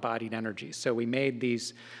draw embodied energy. So we made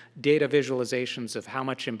these data visualizations of how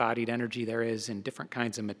much embodied energy there is in different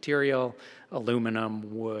kinds of material,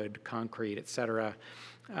 aluminum, wood, concrete, et cetera.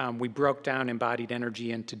 We broke down embodied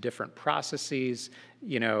energy into different processes,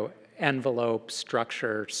 envelope,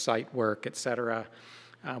 structure, site work, et cetera.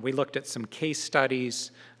 We looked at some case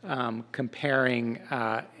studies comparing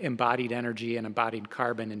embodied energy and embodied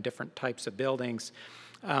carbon in different types of buildings.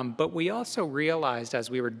 But we also realized as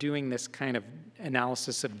we were doing this kind of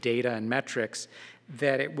analysis of data and metrics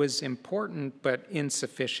that it was important but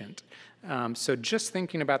insufficient. So just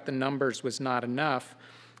thinking about the numbers was not enough.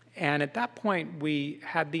 And at that point, we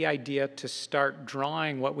had the idea to start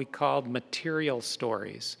drawing what we called material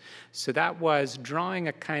stories. So that was drawing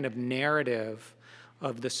a kind of narrative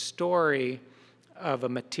of the story of a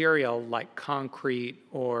material like concrete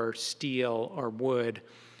or steel or wood,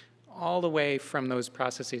 all the way from those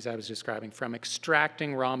processes I was describing, from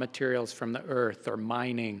extracting raw materials from the earth or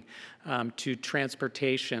mining, to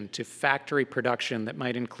transportation, to factory production that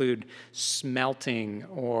might include smelting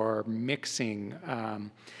or mixing,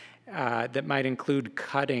 that might include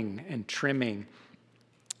cutting and trimming.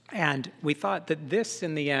 And we thought that this,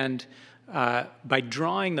 in the end, by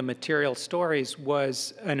drawing the material stories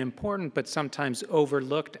was an important but sometimes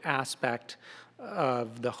overlooked aspect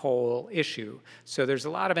of the whole issue. So there's a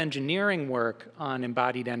lot of engineering work on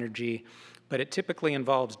embodied energy, but it typically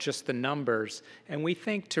involves just the numbers. And we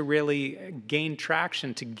think to really gain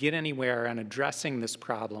traction, to get anywhere on addressing this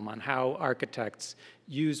problem, on how architects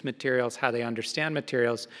use materials, how they understand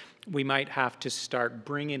materials, we might have to start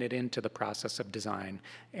bringing it into the process of design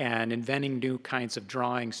and inventing new kinds of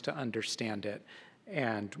drawings to understand it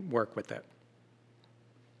and work with it.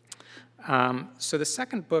 So the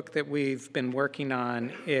second book that we've been working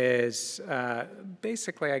on is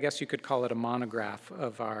basically, I guess you could call it a monograph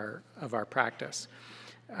of our practice.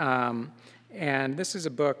 And this is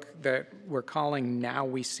a book that we're calling Now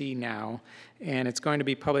We See Now, and it's going to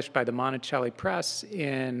be published by the Monacelli Press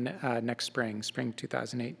in next spring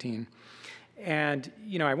 2018. And,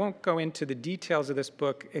 you know, I won't go into the details of this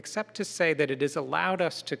book except to say that it has allowed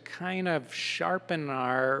us to kind of sharpen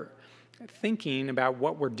our thinking about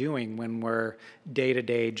what we're doing when we're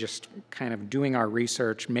day-to-day just kind of doing our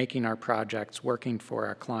research, making our projects, working for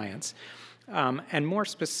our clients. And more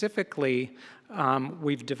specifically,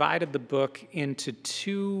 we've divided the book into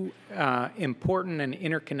two important and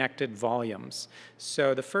interconnected volumes.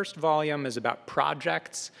 So the first volume is about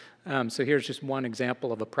projects. So here's just one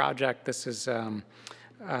example of a project. This is a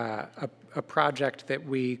project that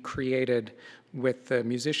we created with the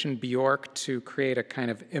musician Bjork to create a kind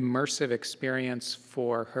of immersive experience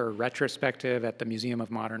for her retrospective at the Museum of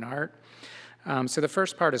Modern Art. So the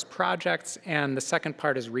first part is projects, and the second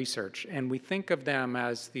part is research. And we think of them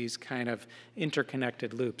as these kind of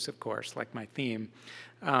interconnected loops, of course, like my theme,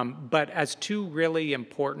 but as two really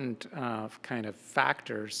important kind of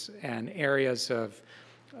factors and areas of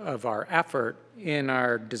our effort in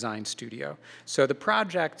our design studio. So the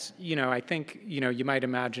project, you know, I think, you know, you might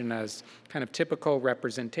imagine as kind of typical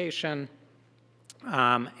representation,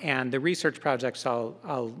 and the research projects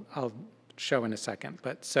I'll show in a second.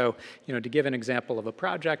 But so, you know, to give an example of a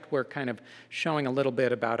project, we're kind of showing a little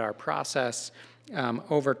bit about our process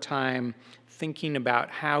over time, thinking about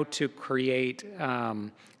how to create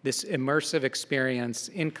this immersive experience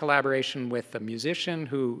in collaboration with a musician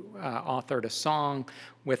who authored a song,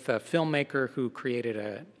 with a filmmaker who created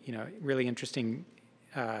a, you know, really interesting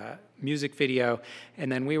music video,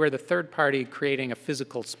 and then we were the third party creating a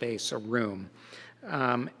physical space, a room.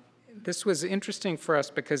 This was interesting for us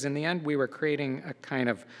because in the end we were creating a kind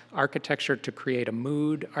of architecture to create a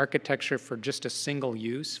mood, architecture for just a single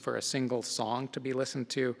use, for a single song to be listened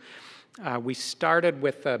to. We started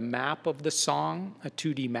with a map of the song, a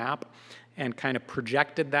 2D map, and kind of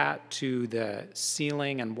projected that to the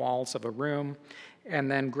ceiling and walls of a room, and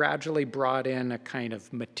then gradually brought in a kind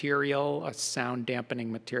of material, a sound dampening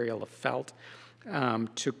material of felt,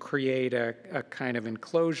 to create a kind of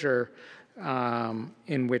enclosure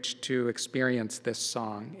in which to experience this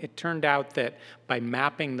song. It turned out that by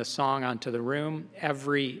mapping the song onto the room,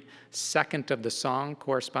 every second of the song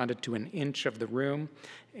corresponded to an inch of the room.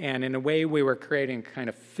 And in a way, we were creating a kind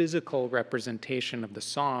of physical representation of the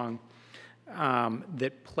song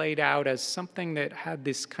that played out as something that had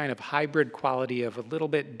this kind of hybrid quality of a little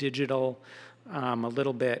bit digital, a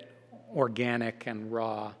little bit organic and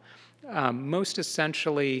raw. Most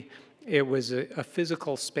essentially, it was a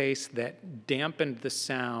physical space that dampened the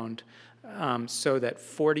sound so that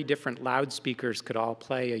 40 different loudspeakers could all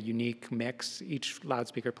play a unique mix. Each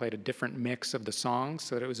loudspeaker played a different mix of the song,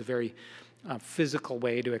 so that it was a very physical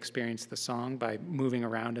way to experience the song by moving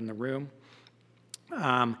around in the room.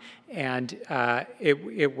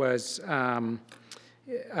 It was a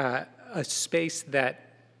space that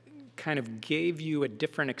kind of gave you a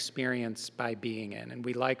different experience by being in. And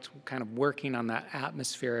we liked kind of working on that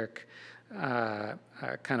atmospheric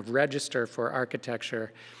kind of register for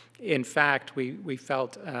architecture. In fact, we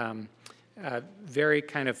felt very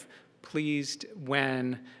kind of pleased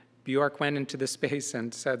when Bjork went into the space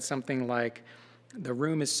and said something like, "The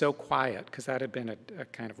room is so quiet," because that had been a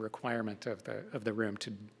kind of requirement of the room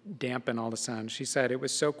to dampen all the sound. She said, "It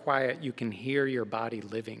was so quiet you can hear your body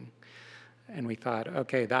living." And we thought,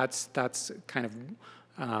 okay, that's kind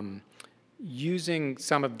of using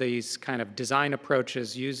some of these kind of design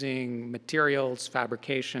approaches, using materials,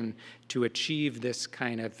 fabrication to achieve this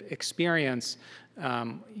kind of experience,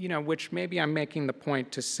 you know, which maybe I'm making the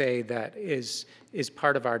point to say that is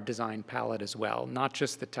part of our design palette as well, not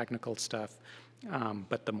just the technical stuff,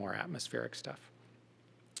 but the more atmospheric stuff.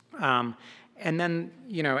 And then,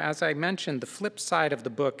 you know, as I mentioned, the flip side of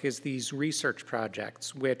the book is these research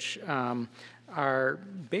projects, which are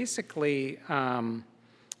basically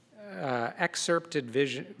excerpted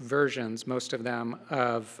versions, most of them,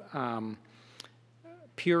 of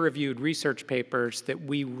peer-reviewed research papers that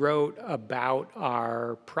we wrote about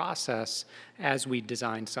our process as we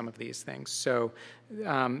designed some of these things. So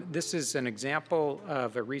this is an example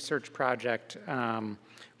of a research project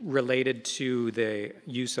related to the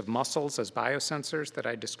use of muscles as biosensors that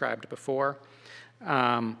I described before.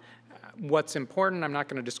 What's important, I'm not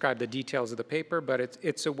going to describe the details of the paper, but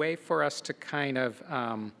it's a way for us to kind of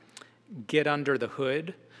get under the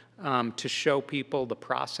hood, to show people the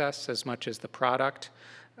process as much as the product,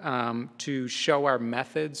 to show our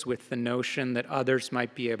methods with the notion that others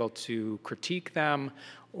might be able to critique them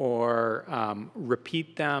or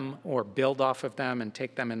repeat them or build off of them and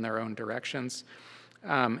take them in their own directions.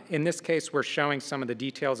 In this case, we're showing some of the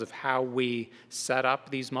details of how we set up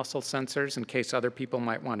these muscle sensors in case other people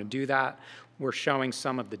might want to do that. We're showing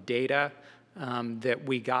some of the data that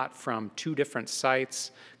we got from 2 different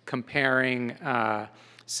sites, comparing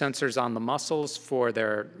sensors on the muscles for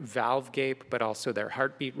their valve gape, but also their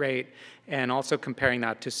heartbeat rate, and also comparing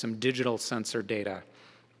that to some digital sensor data.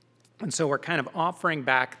 And so we're kind of offering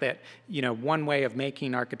back that, one way of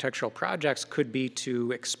making architectural projects could be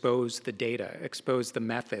to expose the data, expose the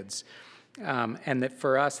methods. And that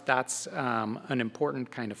for us, that's an important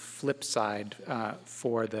kind of flip side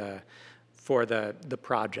for the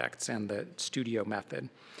projects and the studio method.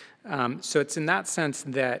 So it's in that sense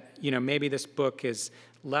that, maybe this book is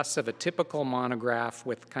less of a typical monograph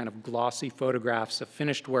with kind of glossy photographs of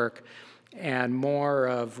finished work and more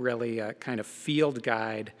of really a kind of field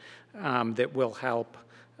guide that will help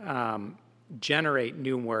generate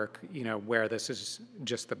new work, where this is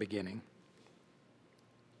just the beginning.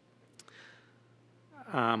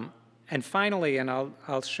 And finally, and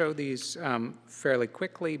I'll show these fairly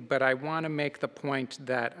quickly, but I want to make the point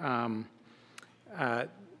that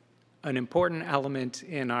an important element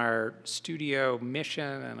in our studio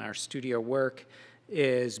mission and our studio work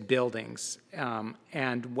is buildings.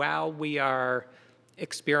 And while we are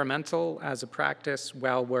experimental as a practice,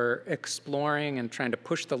 while we're exploring and trying to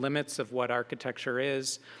push the limits of what architecture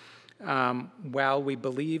is, while we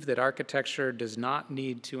believe that architecture does not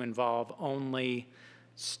need to involve only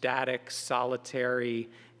static, solitary,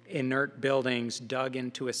 inert buildings dug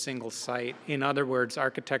into a single site. In other words,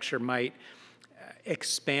 architecture might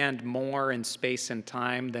expand more in space and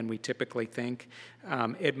time than we typically think.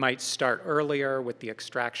 It might start earlier with the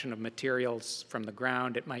extraction of materials from the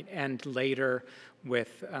ground. It might end later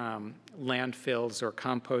with landfills or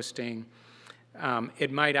composting.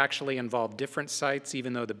 It might actually involve different sites,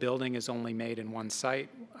 even though the building is only made in one site.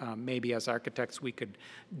 Maybe as architects, we could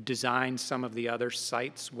design some of the other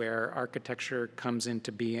sites where architecture comes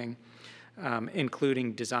into being,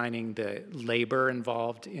 including designing the labor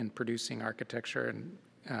involved in producing architecture and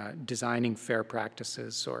designing fair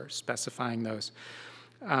practices or specifying those.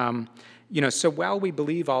 So while we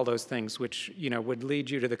believe all those things, which would lead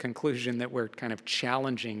you to the conclusion that we're kind of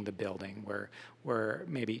challenging the building, we're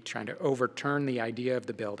maybe trying to overturn the idea of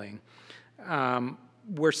the building,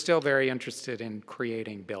 we're still very interested in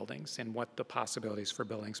creating buildings and what the possibilities for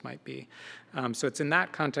buildings might be. So it's in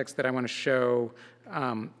that context that I want to show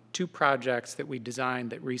 2 projects that we designed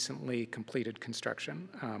that recently completed construction.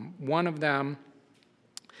 One of them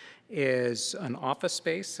is an office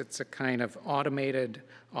space. It's a kind of automated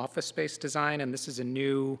office space design, and this is a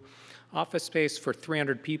new office space for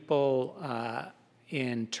 300 people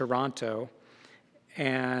in Toronto.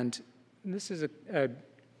 And this is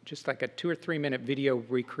just like a 2 or 3 minute video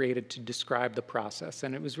recreated to describe the process.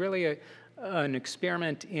 And it was really an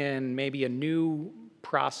experiment in maybe a new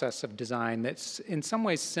process of design that's in some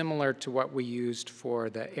ways similar to what we used for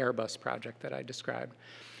the Airbus project that I described.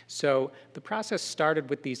 So the process started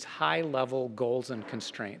with these high-level goals and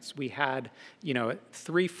constraints. We had,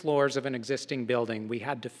 3 floors of an existing building. We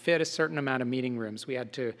had to fit a certain amount of meeting rooms. We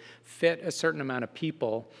had to fit a certain amount of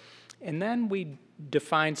people. And then we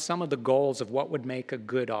defined some of the goals of what would make a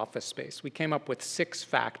good office space. We came up with 6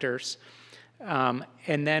 factors.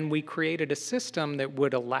 And then we created a system that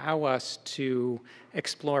would allow us to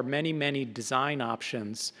explore many, many design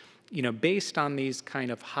options based on these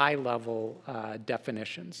kind of high-level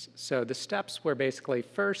definitions. So the steps were basically,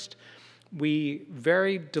 first, we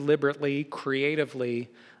very deliberately, creatively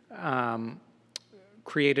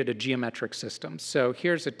created a geometric system. So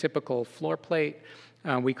here's a typical floor plate.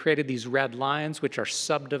 We created these red lines, which are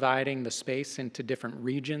subdividing the space into different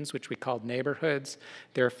regions, which we called neighborhoods.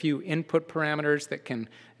 There are a few input parameters that can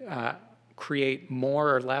create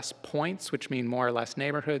more or less points, which mean more or less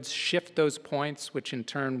neighborhoods, shift those points, which in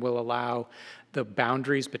turn will allow the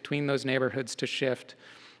boundaries between those neighborhoods to shift.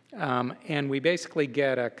 And we basically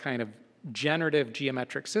get a kind of generative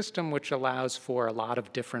geometric system, which allows for a lot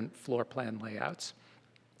of different floor plan layouts.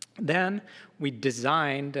 Then we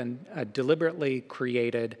designed and deliberately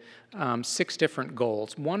created 6 different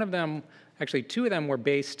goals. One of them, actually 2 of them, were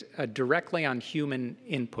based directly on human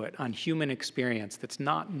input, on human experience that's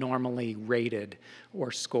not normally rated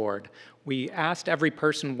or scored. We asked every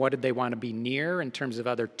person what did they want to be near in terms of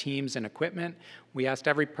other teams and equipment. We asked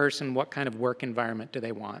every person what kind of work environment do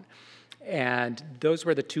they want. And those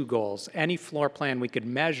were the 2 goals. Any floor plan we could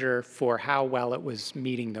measure for how well it was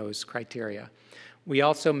meeting those criteria. We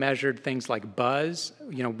also measured things like buzz,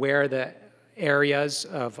 where the areas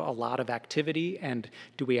of a lot of activity, and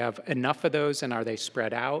do we have enough of those, and are they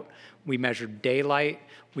spread out? We measured daylight.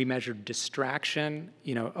 We measured distraction.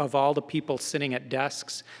 Of all the people sitting at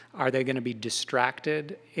desks, are they going to be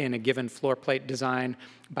distracted in a given floor plate design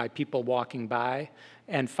by people walking by?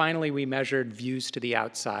 And finally, we measured views to the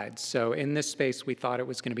outside. So in this space, we thought it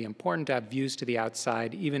was going to be important to have views to the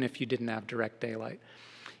outside, even if you didn't have direct daylight.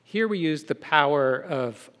 Here we use the power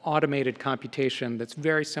of automated computation that's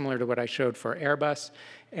very similar to what I showed for Airbus,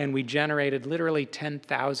 and we generated literally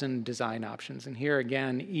 10,000 design options. And here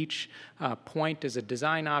again, each point is a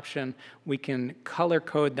design option. We can color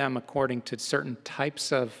code them according to certain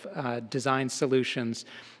types of design solutions.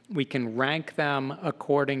 We can rank them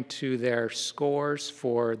according to their scores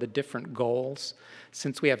for the different goals.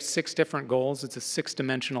 Since we have 6 different goals, it's a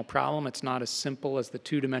 6-dimensional problem. It's not as simple as the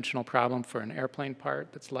 2-dimensional problem for an airplane part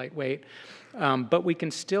that's lightweight. But we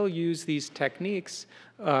can still use these techniques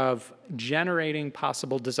of generating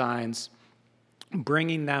possible designs,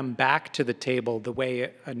 bringing them back to the table the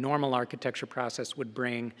way a normal architecture process would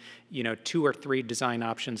bring 2 or 3 design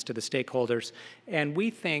options to the stakeholders. And we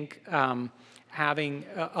think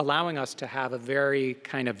allowing us to have a very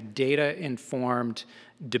kind of data-informed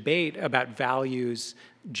debate about values,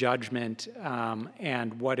 judgment,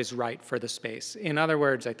 and what is right for the space. In other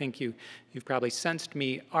words, I think you've probably sensed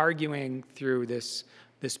me arguing through this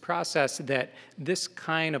process that this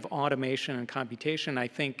kind of automation and computation, I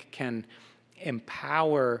think, can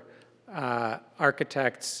empower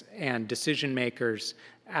architects and decision makers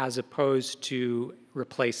as opposed to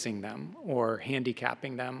replacing them or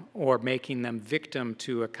handicapping them or making them victim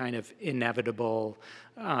to a kind of inevitable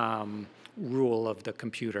rule of the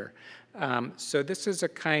computer. So this is a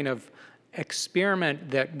kind of experiment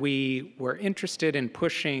that we were interested in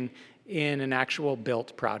pushing in an actual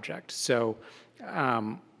built project. So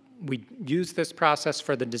we used this process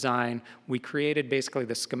for the design. We created basically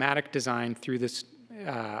the schematic design through this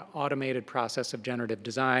automated process of generative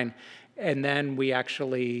design, and then we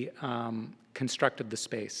actually constructed the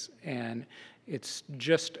space. And it's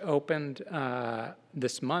just opened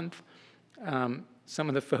this month. Some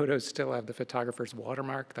of the photos still have the photographer's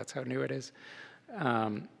watermark. That's how new it is.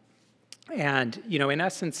 And in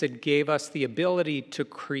essence, it gave us the ability to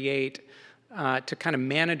create, to kind of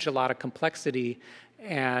manage a lot of complexity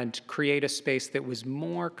and create a space that was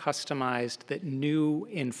more customized, that knew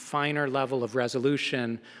in finer level of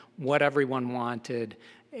resolution what everyone wanted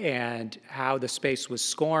and how the space was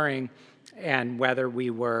scoring and whether we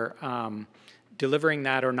were delivering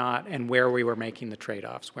that or not and where we were making the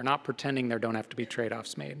trade-offs. We're not pretending there don't have to be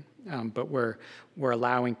trade-offs made, but we're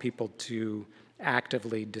allowing people to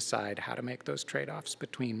actively decide how to make those trade-offs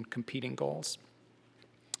between competing goals.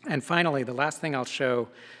 And finally, the last thing I'll show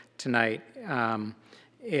tonight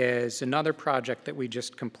is another project that we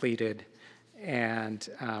just completed. And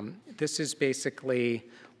this is basically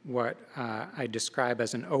what I describe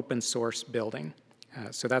as an open source building.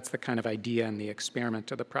 So that's the kind of idea and the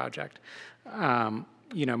experiment of the project.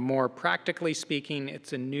 More practically speaking,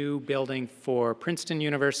 it's a new building for Princeton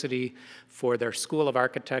University, for their School of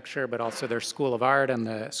Architecture, but also their School of Art and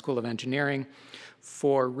the School of Engineering,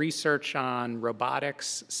 for research on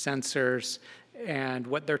robotics, sensors, and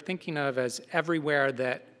what they're thinking of as everywhere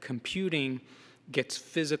that computing gets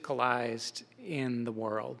physicalized in the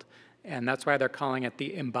world. And that's why they're calling it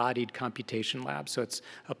the Embodied Computation Lab. So it's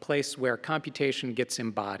a place where computation gets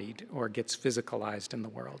embodied or gets physicalized in the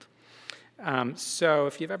world. So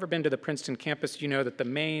if you've ever been to the Princeton campus, you know that the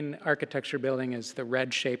main architecture building is the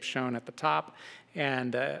red shape shown at the top.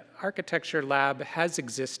 And the architecture lab has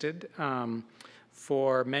existed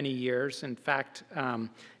for many years. In fact,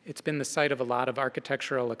 it's been the site of a lot of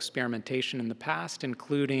architectural experimentation in the past,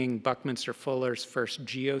 including Buckminster Fuller's first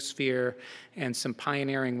geosphere and some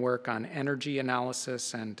pioneering work on energy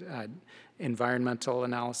analysis and environmental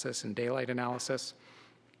analysis and daylight analysis.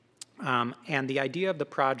 And the idea of the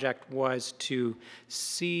project was to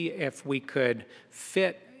see if we could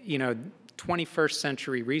fit, 21st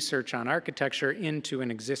century research on architecture into an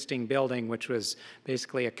existing building, which was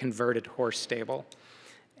basically a converted horse stable.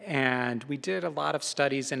 And we did a lot of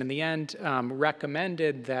studies and in the end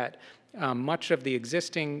recommended that much of the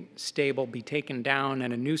existing stable be taken down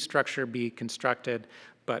and a new structure be constructed,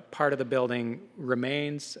 but part of the building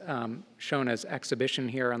remains, shown as exhibition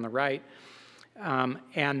here on the right.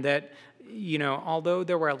 And that, although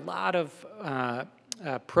there were a lot of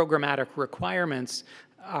programmatic requirements,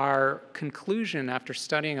 our conclusion after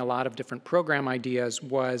studying a lot of different program ideas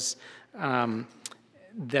was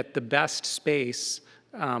that the best space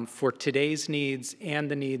for today's needs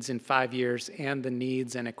and the needs in 5 years and the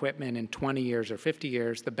needs and equipment in 20 years or 50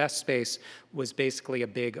 years, the best space was basically a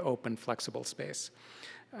big, open, flexible space.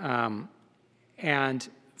 And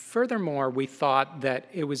furthermore, we thought that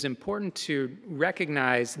it was important to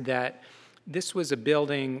recognize that this was a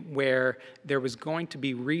building where there was going to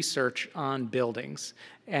be research on buildings.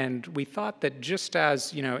 And we thought that just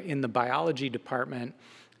as, in the biology department,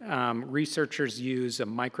 researchers use a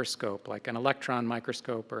microscope, like an electron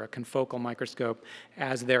microscope or a confocal microscope,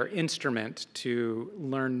 as their instrument to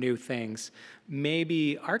learn new things.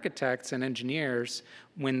 Maybe architects and engineers,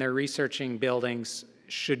 when they're researching buildings,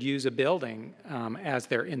 should use a building as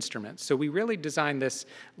their instrument. So we really designed this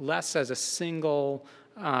less as a single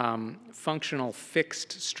functional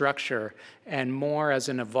fixed structure and more as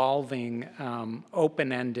an evolving,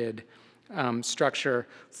 open-ended structure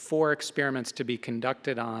for experiments to be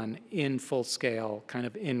conducted on in full scale, kind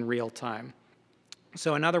of in real time.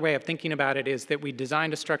 So another way of thinking about it is that we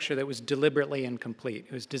designed a structure that was deliberately incomplete.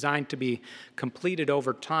 It was designed to be completed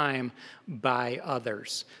over time by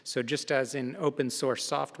others. So just as in open source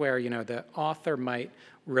software, the author might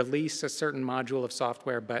release a certain module of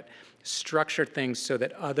software, but structure things so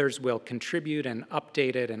that others will contribute and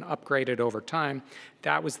update it and upgrade it over time.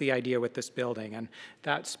 That was the idea with this building. And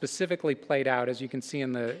that specifically played out, as you can see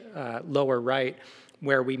in the lower right,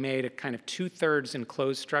 where we made a kind of 2/3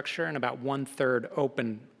 enclosed structure and about 1/3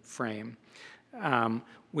 open frame.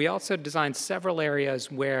 We also designed several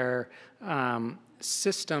areas where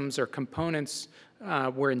systems or components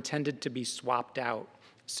were intended to be swapped out.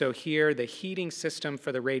 So here, the heating system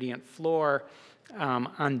for the radiant floor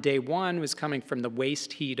on day one was coming from the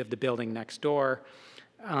waste heat of the building next door.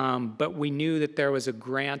 But we knew that there was a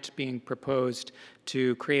grant being proposed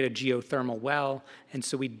to create a geothermal well, and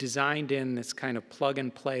so we designed in this kind of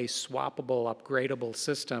plug-and-play, swappable, upgradable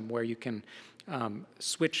system where you can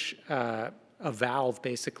switch a valve,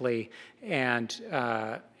 basically, and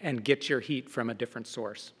get your heat from a different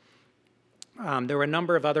source. There were a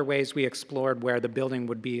number of other ways we explored where the building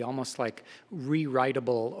would be almost like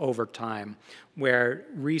rewritable over time, where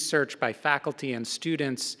research by faculty and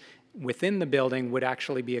students within the building would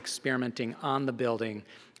actually be experimenting on the building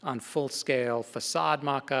on full-scale facade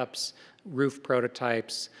mock-ups, roof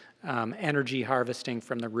prototypes, energy harvesting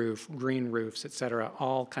from the roof, green roofs, et cetera,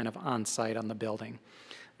 all kind of on-site on the building.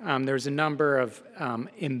 There's a number of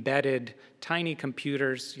embedded tiny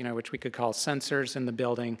computers, which we could call sensors in the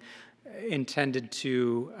building, intended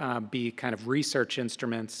to be kind of research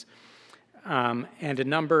instruments. And a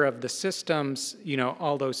number of the systems,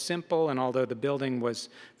 although simple and although the building was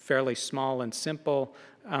fairly small and simple,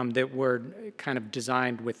 that were kind of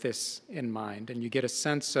designed with this in mind. And you get a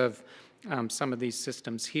sense of some of these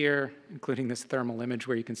systems here, including this thermal image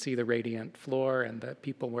where you can see the radiant floor and the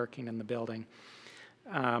people working in the building.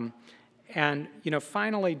 And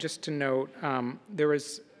finally, just to note, there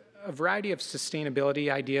was a variety of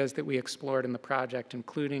sustainability ideas that we explored in the project,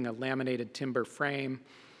 including a laminated timber frame.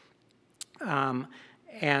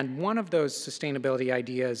 And one of those sustainability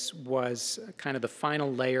ideas was kind of the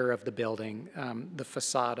final layer of the building, the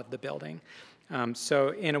facade of the building. So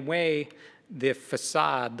in a way, the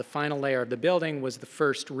facade, the final layer of the building, was the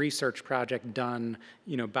first research project done,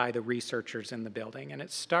 by the researchers in the building. And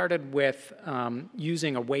it started with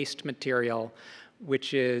using a waste material,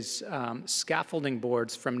 which is scaffolding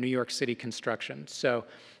boards from New York City construction. So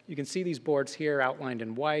you can see these boards here outlined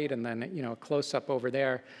in white, and then a close-up over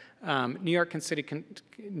there. New York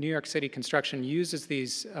City construction uses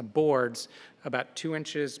these boards about 2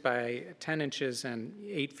 inches by 10 inches and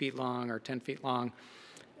 8 feet long or 10 feet long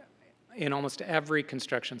in almost every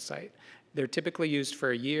construction site. They're typically used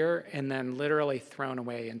for a year and then literally thrown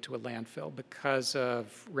away into a landfill because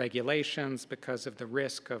of regulations, because of the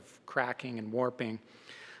risk of cracking and warping.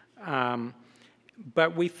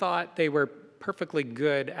 But we thought they were perfectly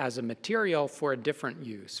good as a material for a different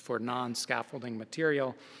use, for non-scaffolding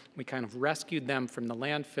material. We kind of rescued them from the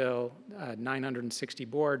landfill, 960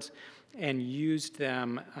 boards, and used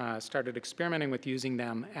them, started experimenting with using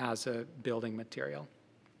them as a building material.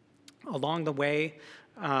 Along the way,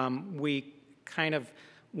 we kind of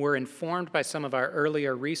were informed by some of our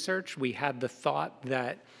earlier research. We had the thought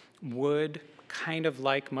that wood, kind of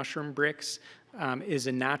like mushroom bricks, is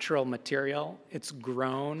a natural material. It's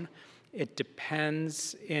grown It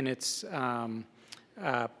depends in its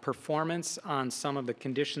performance on some of the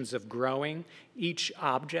conditions of growing. Each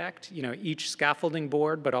object, each scaffolding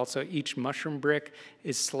board, but also each mushroom brick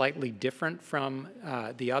is slightly different from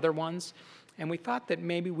the other ones. And we thought that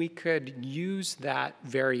maybe we could use that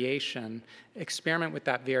variation, experiment with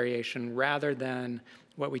that variation, rather than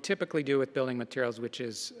what we typically do with building materials, which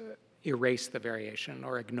is erase the variation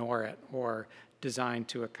or ignore it or design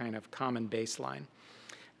to a kind of common baseline.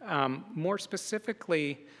 More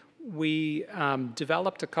specifically, we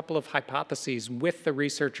developed a couple of hypotheses with the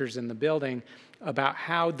researchers in the building about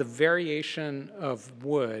how the variation of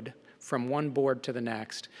wood from one board to the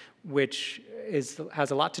next, which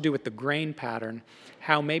has a lot to do with the grain pattern,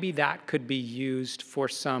 how maybe that could be used for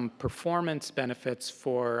some performance benefits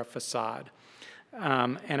for a facade.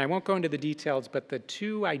 And I won't go into the details, but the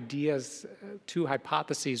two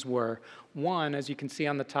hypotheses were, one, as you can see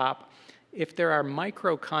on the top, if there are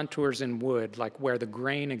micro contours in wood, like where the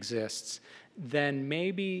grain exists, then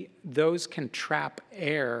maybe those can trap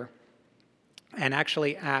air and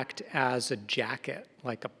actually act as a jacket,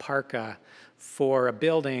 like a parka, for a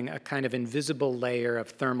building, a kind of invisible layer of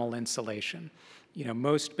thermal insulation.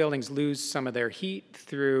 Most buildings lose some of their heat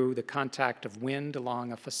through the contact of wind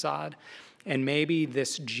along a facade, and maybe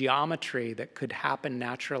this geometry that could happen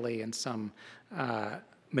naturally in some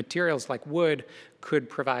materials like wood could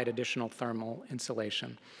provide additional thermal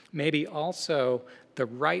insulation. Maybe also the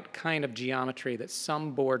right kind of geometry that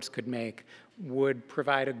some boards could make would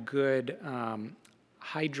provide a good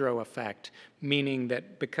hydro effect, meaning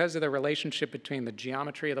that because of the relationship between the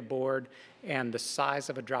geometry of the board and the size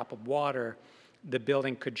of a drop of water, the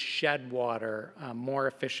building could shed water more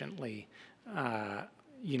efficiently,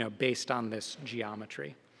 based on this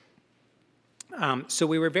geometry. So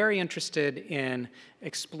we were very interested in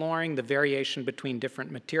exploring the variation between different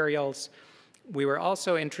materials. We were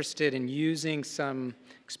also interested in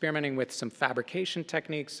experimenting with some fabrication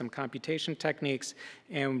techniques, some computation techniques,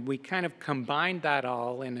 and we kind of combined that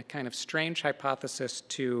all in a kind of strange hypothesis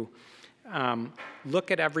to look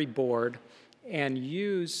at every board and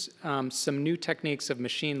use some new techniques of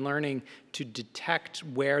machine learning to detect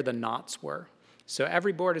where the knots were. So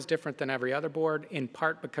every board is different than every other board, in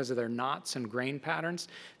part because of their knots and grain patterns.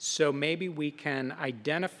 So maybe we can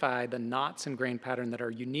identify the knots and grain pattern that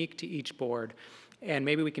are unique to each board. And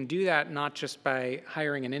maybe we can do that not just by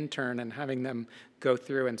hiring an intern and having them go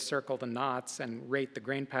through and circle the knots and rate the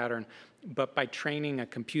grain pattern, but by training a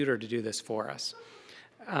computer to do this for us.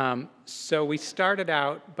 So we started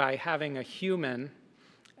out by having a human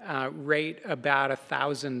rate about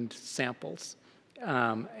 1,000 samples.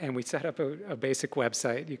 And we set up a basic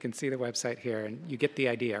website. You can see the website here, and you get the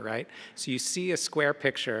idea, right? So you see a square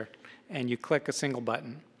picture, and you click a single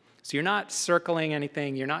button. So you're not circling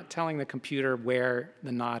anything. You're not telling the computer where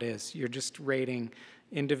the knot is. You're just rating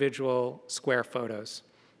individual square photos.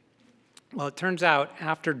 Well, it turns out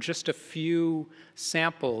after just a few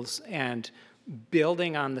samples and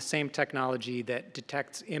building on the same technology that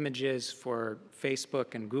detects images for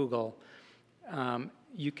Facebook and Google,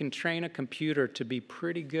 you can train a computer to be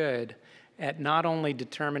pretty good at not only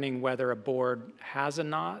determining whether a board has a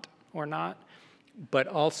knot or not, but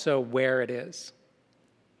also where it is.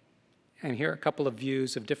 And here are a couple of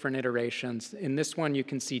views of different iterations. In this one, you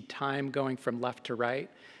can see time going from left to right,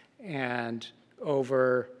 and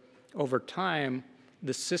over time,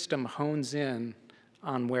 the system hones in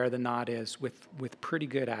on where the knot is with pretty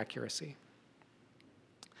good accuracy.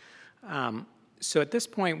 So at this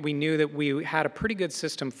point, we knew that we had a pretty good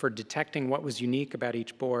system for detecting what was unique about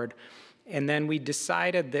each board. And then we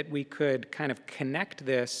decided that we could kind of connect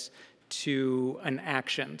this to an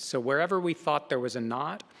action. So wherever we thought there was a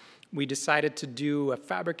knot, we decided to do a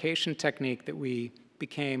fabrication technique that we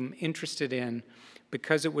became interested in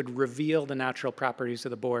because it would reveal the natural properties of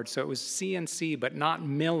the board. So it was CNC, but not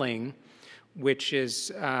milling, which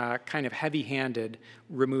is kind of heavy-handed,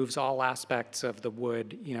 removes all aspects of the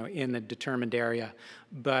wood, in the determined area.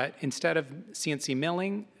 But instead of CNC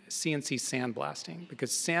milling, CNC sandblasting,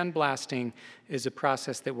 because sandblasting is a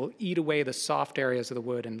process that will eat away the soft areas of the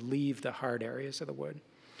wood and leave the hard areas of the wood.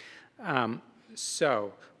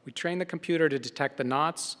 So we trained the computer to detect the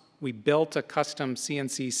knots. We built a custom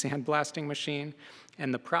CNC sandblasting machine.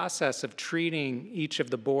 And the process of treating each of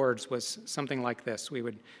the boards was something like this. We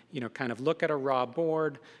would, kind of look at a raw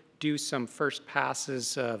board, do some first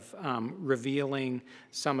passes of revealing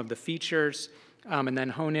some of the features, and then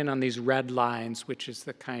hone in on these red lines, which is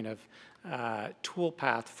the kind of tool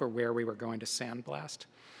path for where we were going to sandblast.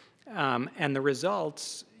 And the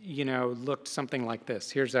results, looked something like this.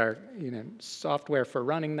 Here's our, software for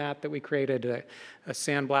running that we created, a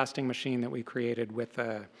sandblasting machine that we created with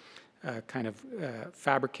a kind of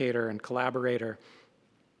fabricator and collaborator.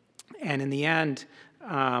 And in the end,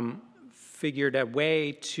 figured a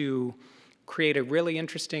way to create a really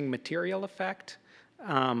interesting material effect,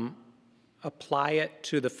 apply it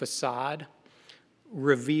to the facade,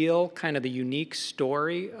 reveal kind of the unique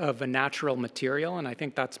story of a natural material, and I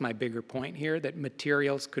think that's my bigger point here, that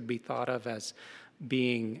materials could be thought of as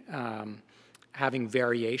being, having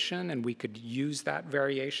variation, and we could use that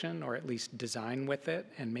variation, or at least design with it,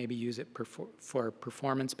 and maybe use it for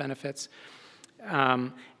performance benefits.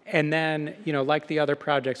 And then, you know, like the other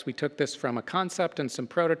projects, we took this from a concept and some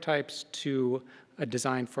prototypes to a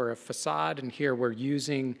design for a facade, and here we're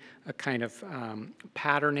using a kind of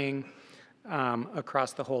patterning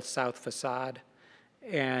across the whole south facade.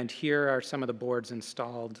 And here are some of the boards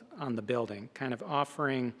installed on the building, kind of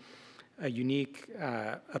offering a unique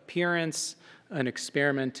appearance, an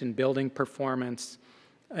experiment in building performance,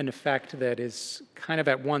 an effect that is kind of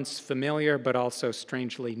at once familiar but also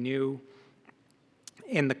strangely new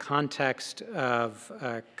in the context of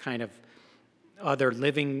kind of other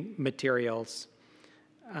living materials.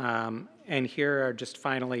 And here are just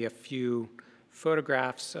finally a few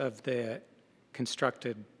photographs of the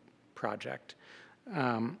constructed project.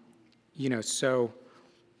 You know, so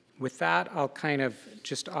with that, I'll kind of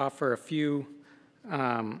just offer a few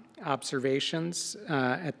observations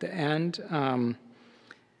at the end.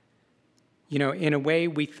 You know, in a way,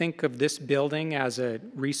 we think of this building as a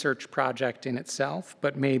research project in itself,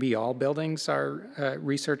 but maybe all buildings are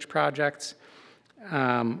research projects.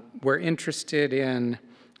 We're interested in,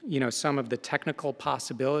 you know, some of the technical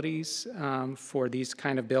possibilities for these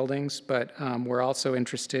kind of buildings, but we're also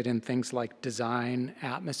interested in things like design,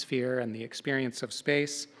 atmosphere, and the experience of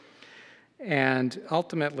space. And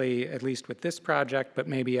ultimately, at least with this project, but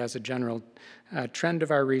maybe as a general trend of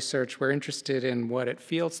our research, we're interested in what it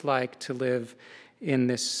feels like to live in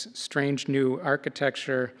this strange new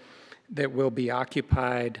architecture that will be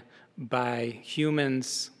occupied by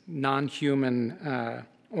humans, non-human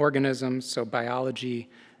organisms, so biology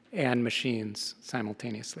and machines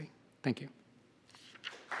simultaneously. Thank you.